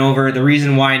 We went over the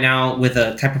reason why now with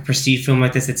a type of prestige film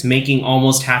like this, it's making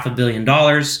almost $500 million.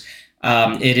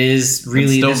 It is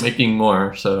really it's still making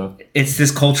more. So it's this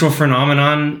cultural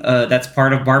phenomenon that's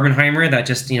part of Barbenheimer that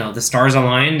just the stars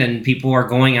aligned and people are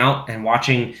going out and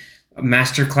watching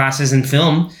master classes in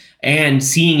film and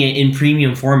seeing it in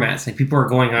premium formats. Like people are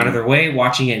going out of their way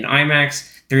watching it in IMAX.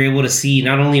 They're able to see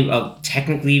not only a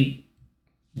technically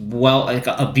like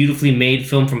a beautifully made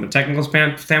film from a technical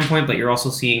standpoint, but you're also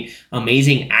seeing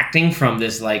amazing acting from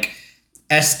this like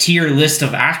S-tier list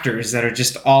of actors that are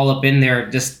just all up in there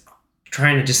just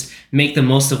trying to just make the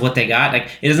most of what they got. Like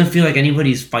it doesn't feel like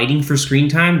anybody's fighting for screen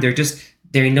time.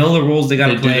 They know the roles they got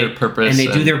to play, their purpose, and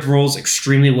they do their roles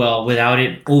extremely well without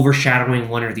it overshadowing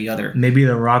one or the other. Maybe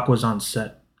The Rock was on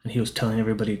set and he was telling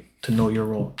everybody to know your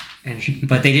role,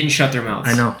 but they didn't shut their mouths.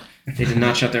 I know. They did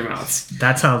not shut their mouths.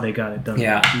 That's how they got it done.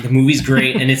 Yeah, the movie's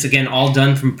great, and it's again all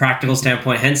done from a practical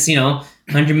standpoint. Hence,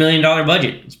 $100 million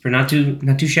budget. It's not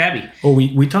too shabby. Oh,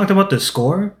 we talked about the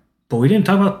score, but we didn't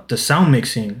talk about the sound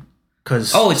mixing.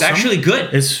 It's actually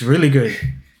good. It's really good.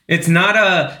 It's not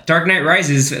a Dark Knight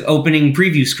Rises opening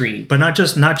preview screen, but not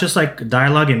just like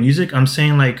dialogue and music. I'm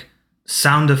saying like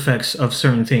sound effects of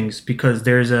certain things, because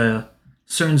there's a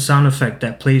certain sound effect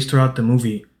that plays throughout the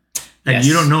movie. And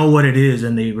you don't know what it is,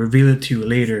 and they reveal it to you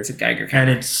later. It's a Geiger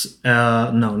counter. And it's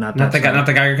not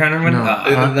the Geiger counter one. No.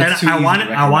 And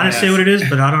I want to say what it is,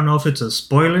 but I don't know if it's a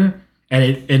spoiler. And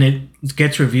it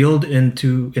gets revealed in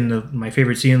my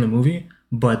favorite scene in the movie.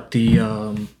 But the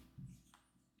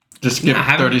just skip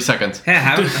 30 seconds. Yeah,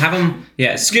 have them.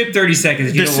 Yeah, skip 30 seconds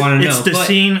if you don't want to know. It's the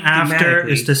scene after.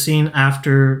 It's the scene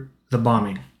after the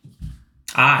bombing.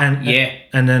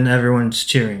 And then everyone's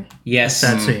cheering. Yes,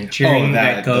 that scene. Cheering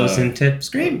that goes into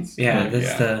Scream. Yeah,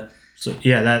 that's the. So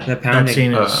that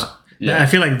scene is. Yeah. I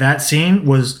feel like that scene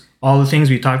was all the things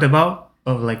we talked about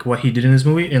of like what he did in this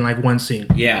movie in like one scene.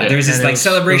 Yeah, there's this like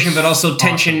celebration, but also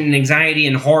tension and anxiety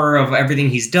and horror of everything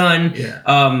he's done. Yeah.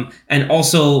 And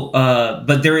also,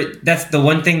 but that's the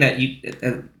one thing that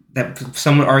that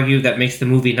some would argue that makes the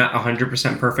movie not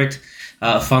 100% perfect.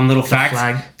 Fun little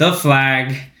fact: the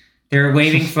flag. They're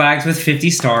waving flags with 50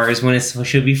 stars when it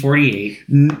should be 48.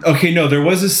 Okay, no, there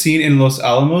was a scene in Los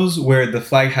Alamos where the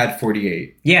flag had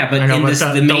 48. Yeah, but in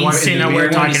the main scene that we're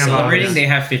talking celebrating, they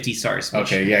have 50 stars.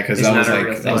 Okay, yeah, because that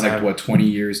was like what, 20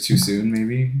 years too soon,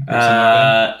 maybe?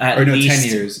 At least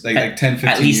 10 years, like 10, 15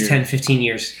 years. At least 10, 15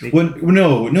 years. Well,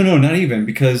 no, not even,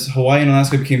 because Hawaii and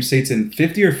Alaska became states in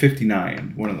 50 or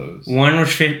 59, one of those. One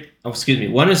was 50. Oh, excuse me.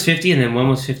 One was 50, and then one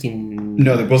was 50.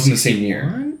 No, they're both in the same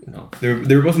year. No,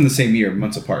 they were both in the same year,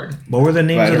 months apart. What were the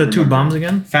names of the two bombs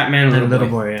again? Fat Man and Little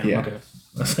Boy. Yeah. Okay.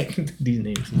 That's like these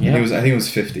names. Yeah. I think it was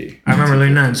 50. I remember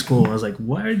learning that in school. I was like,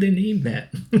 why did they name that?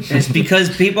 It's because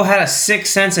people had a sick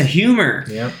sense of humor.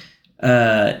 Yep.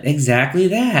 Exactly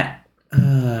that.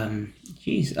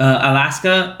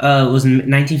 Alaska was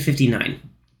 1959.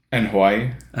 And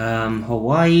Hawaii?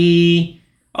 Hawaii.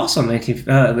 Also, the Chief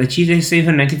Save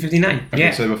in 1959. Okay,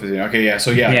 yeah. So about 59. Okay, yeah.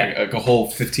 So yeah. Like a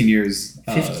whole 15 years.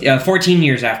 14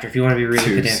 years after, if you want to be really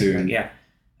pedantic. Soon. Yeah.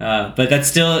 But that's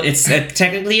still, it's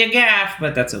technically a gaffe,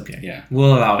 but that's okay. Yeah.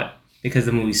 We'll allow it because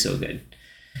the movie's so good.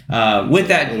 With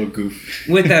that, a little goof.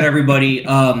 With that, everybody.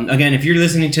 Again, if you're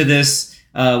listening to this,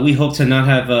 we hope to not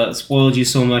have spoiled you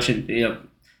so much and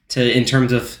in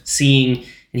terms of seeing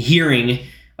and hearing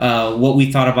what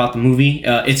we thought about the movie.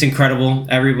 It's incredible.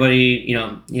 Everybody,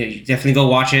 you definitely go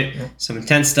watch it. Some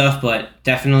intense stuff, but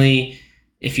definitely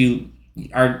if you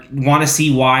want to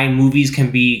see why movies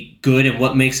can be good and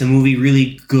what makes a movie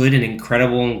really good and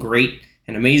incredible and great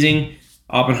and amazing,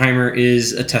 Oppenheimer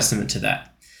is a testament to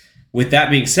that. With that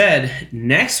being said,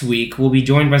 next week we'll be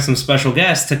joined by some special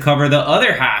guests to cover the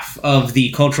other half of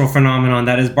the cultural phenomenon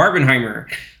that is Barbenheimer.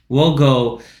 We'll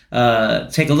go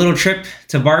take a little trip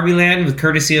to Barbie Land with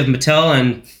courtesy of Mattel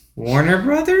and Warner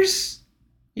Brothers.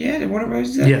 Yeah, Warner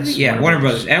Brothers. Yes. Yeah, Warner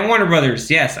Brothers. And Warner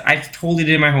Brothers. Yes, I totally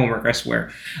did my homework, I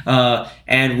swear.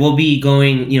 And we'll be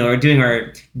going, or doing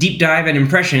our deep dive and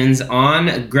impressions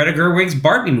on Greta Gerwig's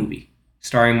Barbie movie,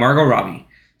 starring Margot Robbie.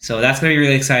 So that's going to be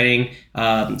really exciting.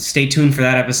 Stay tuned for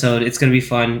that episode. It's going to be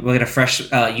fun. We'll get a fresh,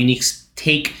 unique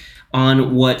take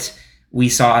on what we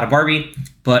saw out of Barbie.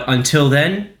 But until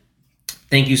then,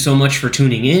 thank you so much for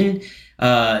tuning in.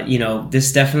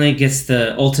 This definitely gets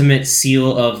the ultimate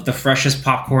seal of the freshest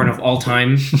popcorn of all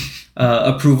time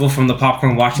approval from the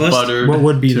popcorn watch list. Buttered. What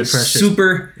would be the freshest?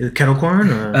 Super. Is it kettle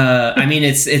corn? Or?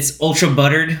 It's ultra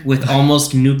buttered with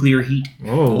almost nuclear heat.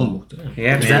 Oh,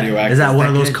 Yeah, is that one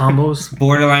of those combos?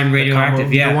 Borderline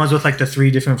radioactive. Yeah, the ones with like the 3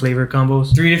 different flavor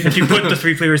combos. 3 different. If you put the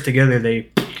 3 flavors together, they.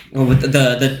 Well, with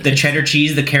the cheddar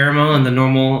cheese, the caramel, and the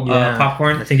normal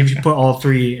popcorn. I think if you put all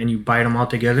 3 and you bite them all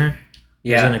together,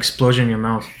 there's an explosion in your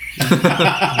mouth.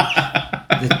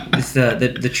 It's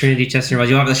the Trinity test in your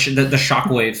mouth. You have the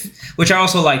shockwave, which I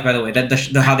also like, by the way. That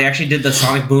how they actually did the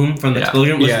sonic boom from the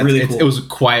explosion was really cool. It was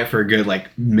quiet for a good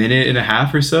minute and a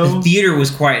half or so. The theater was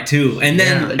quiet too, and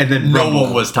then no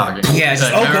one was talking. Yeah,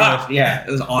 god, yeah,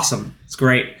 it was awesome. It's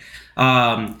great.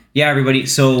 Everybody.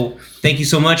 So thank you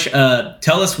so much.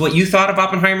 Tell us what you thought of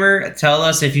Oppenheimer. Tell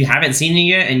us if you haven't seen it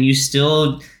yet and you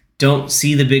still don't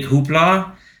see the big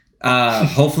hoopla.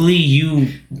 Hopefully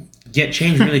you get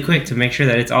changed really quick to make sure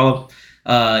that it's all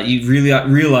you really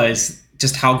realize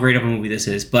just how great of a movie this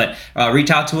is. But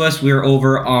reach out to us. We're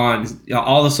over on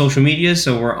all the social medias.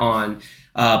 So we're on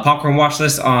Popcorn Watch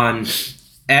List on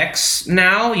X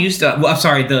now.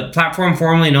 The platform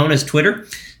formerly known as Twitter.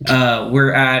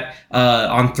 We're at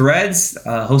on Threads,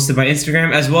 hosted by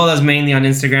Instagram, as well as mainly on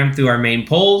Instagram through our main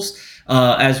polls,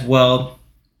 as well.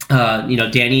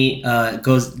 Danny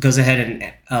goes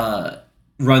ahead and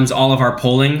runs all of our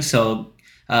polling. So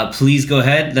please go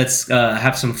ahead. Let's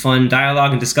have some fun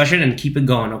dialogue and discussion and keep it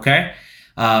going, okay?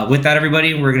 With that,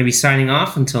 everybody, we're going to be signing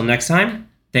off. Until next time,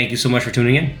 thank you so much for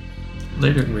tuning in.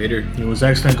 Later. It was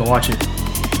excellent. Go watch it.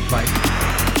 Bye.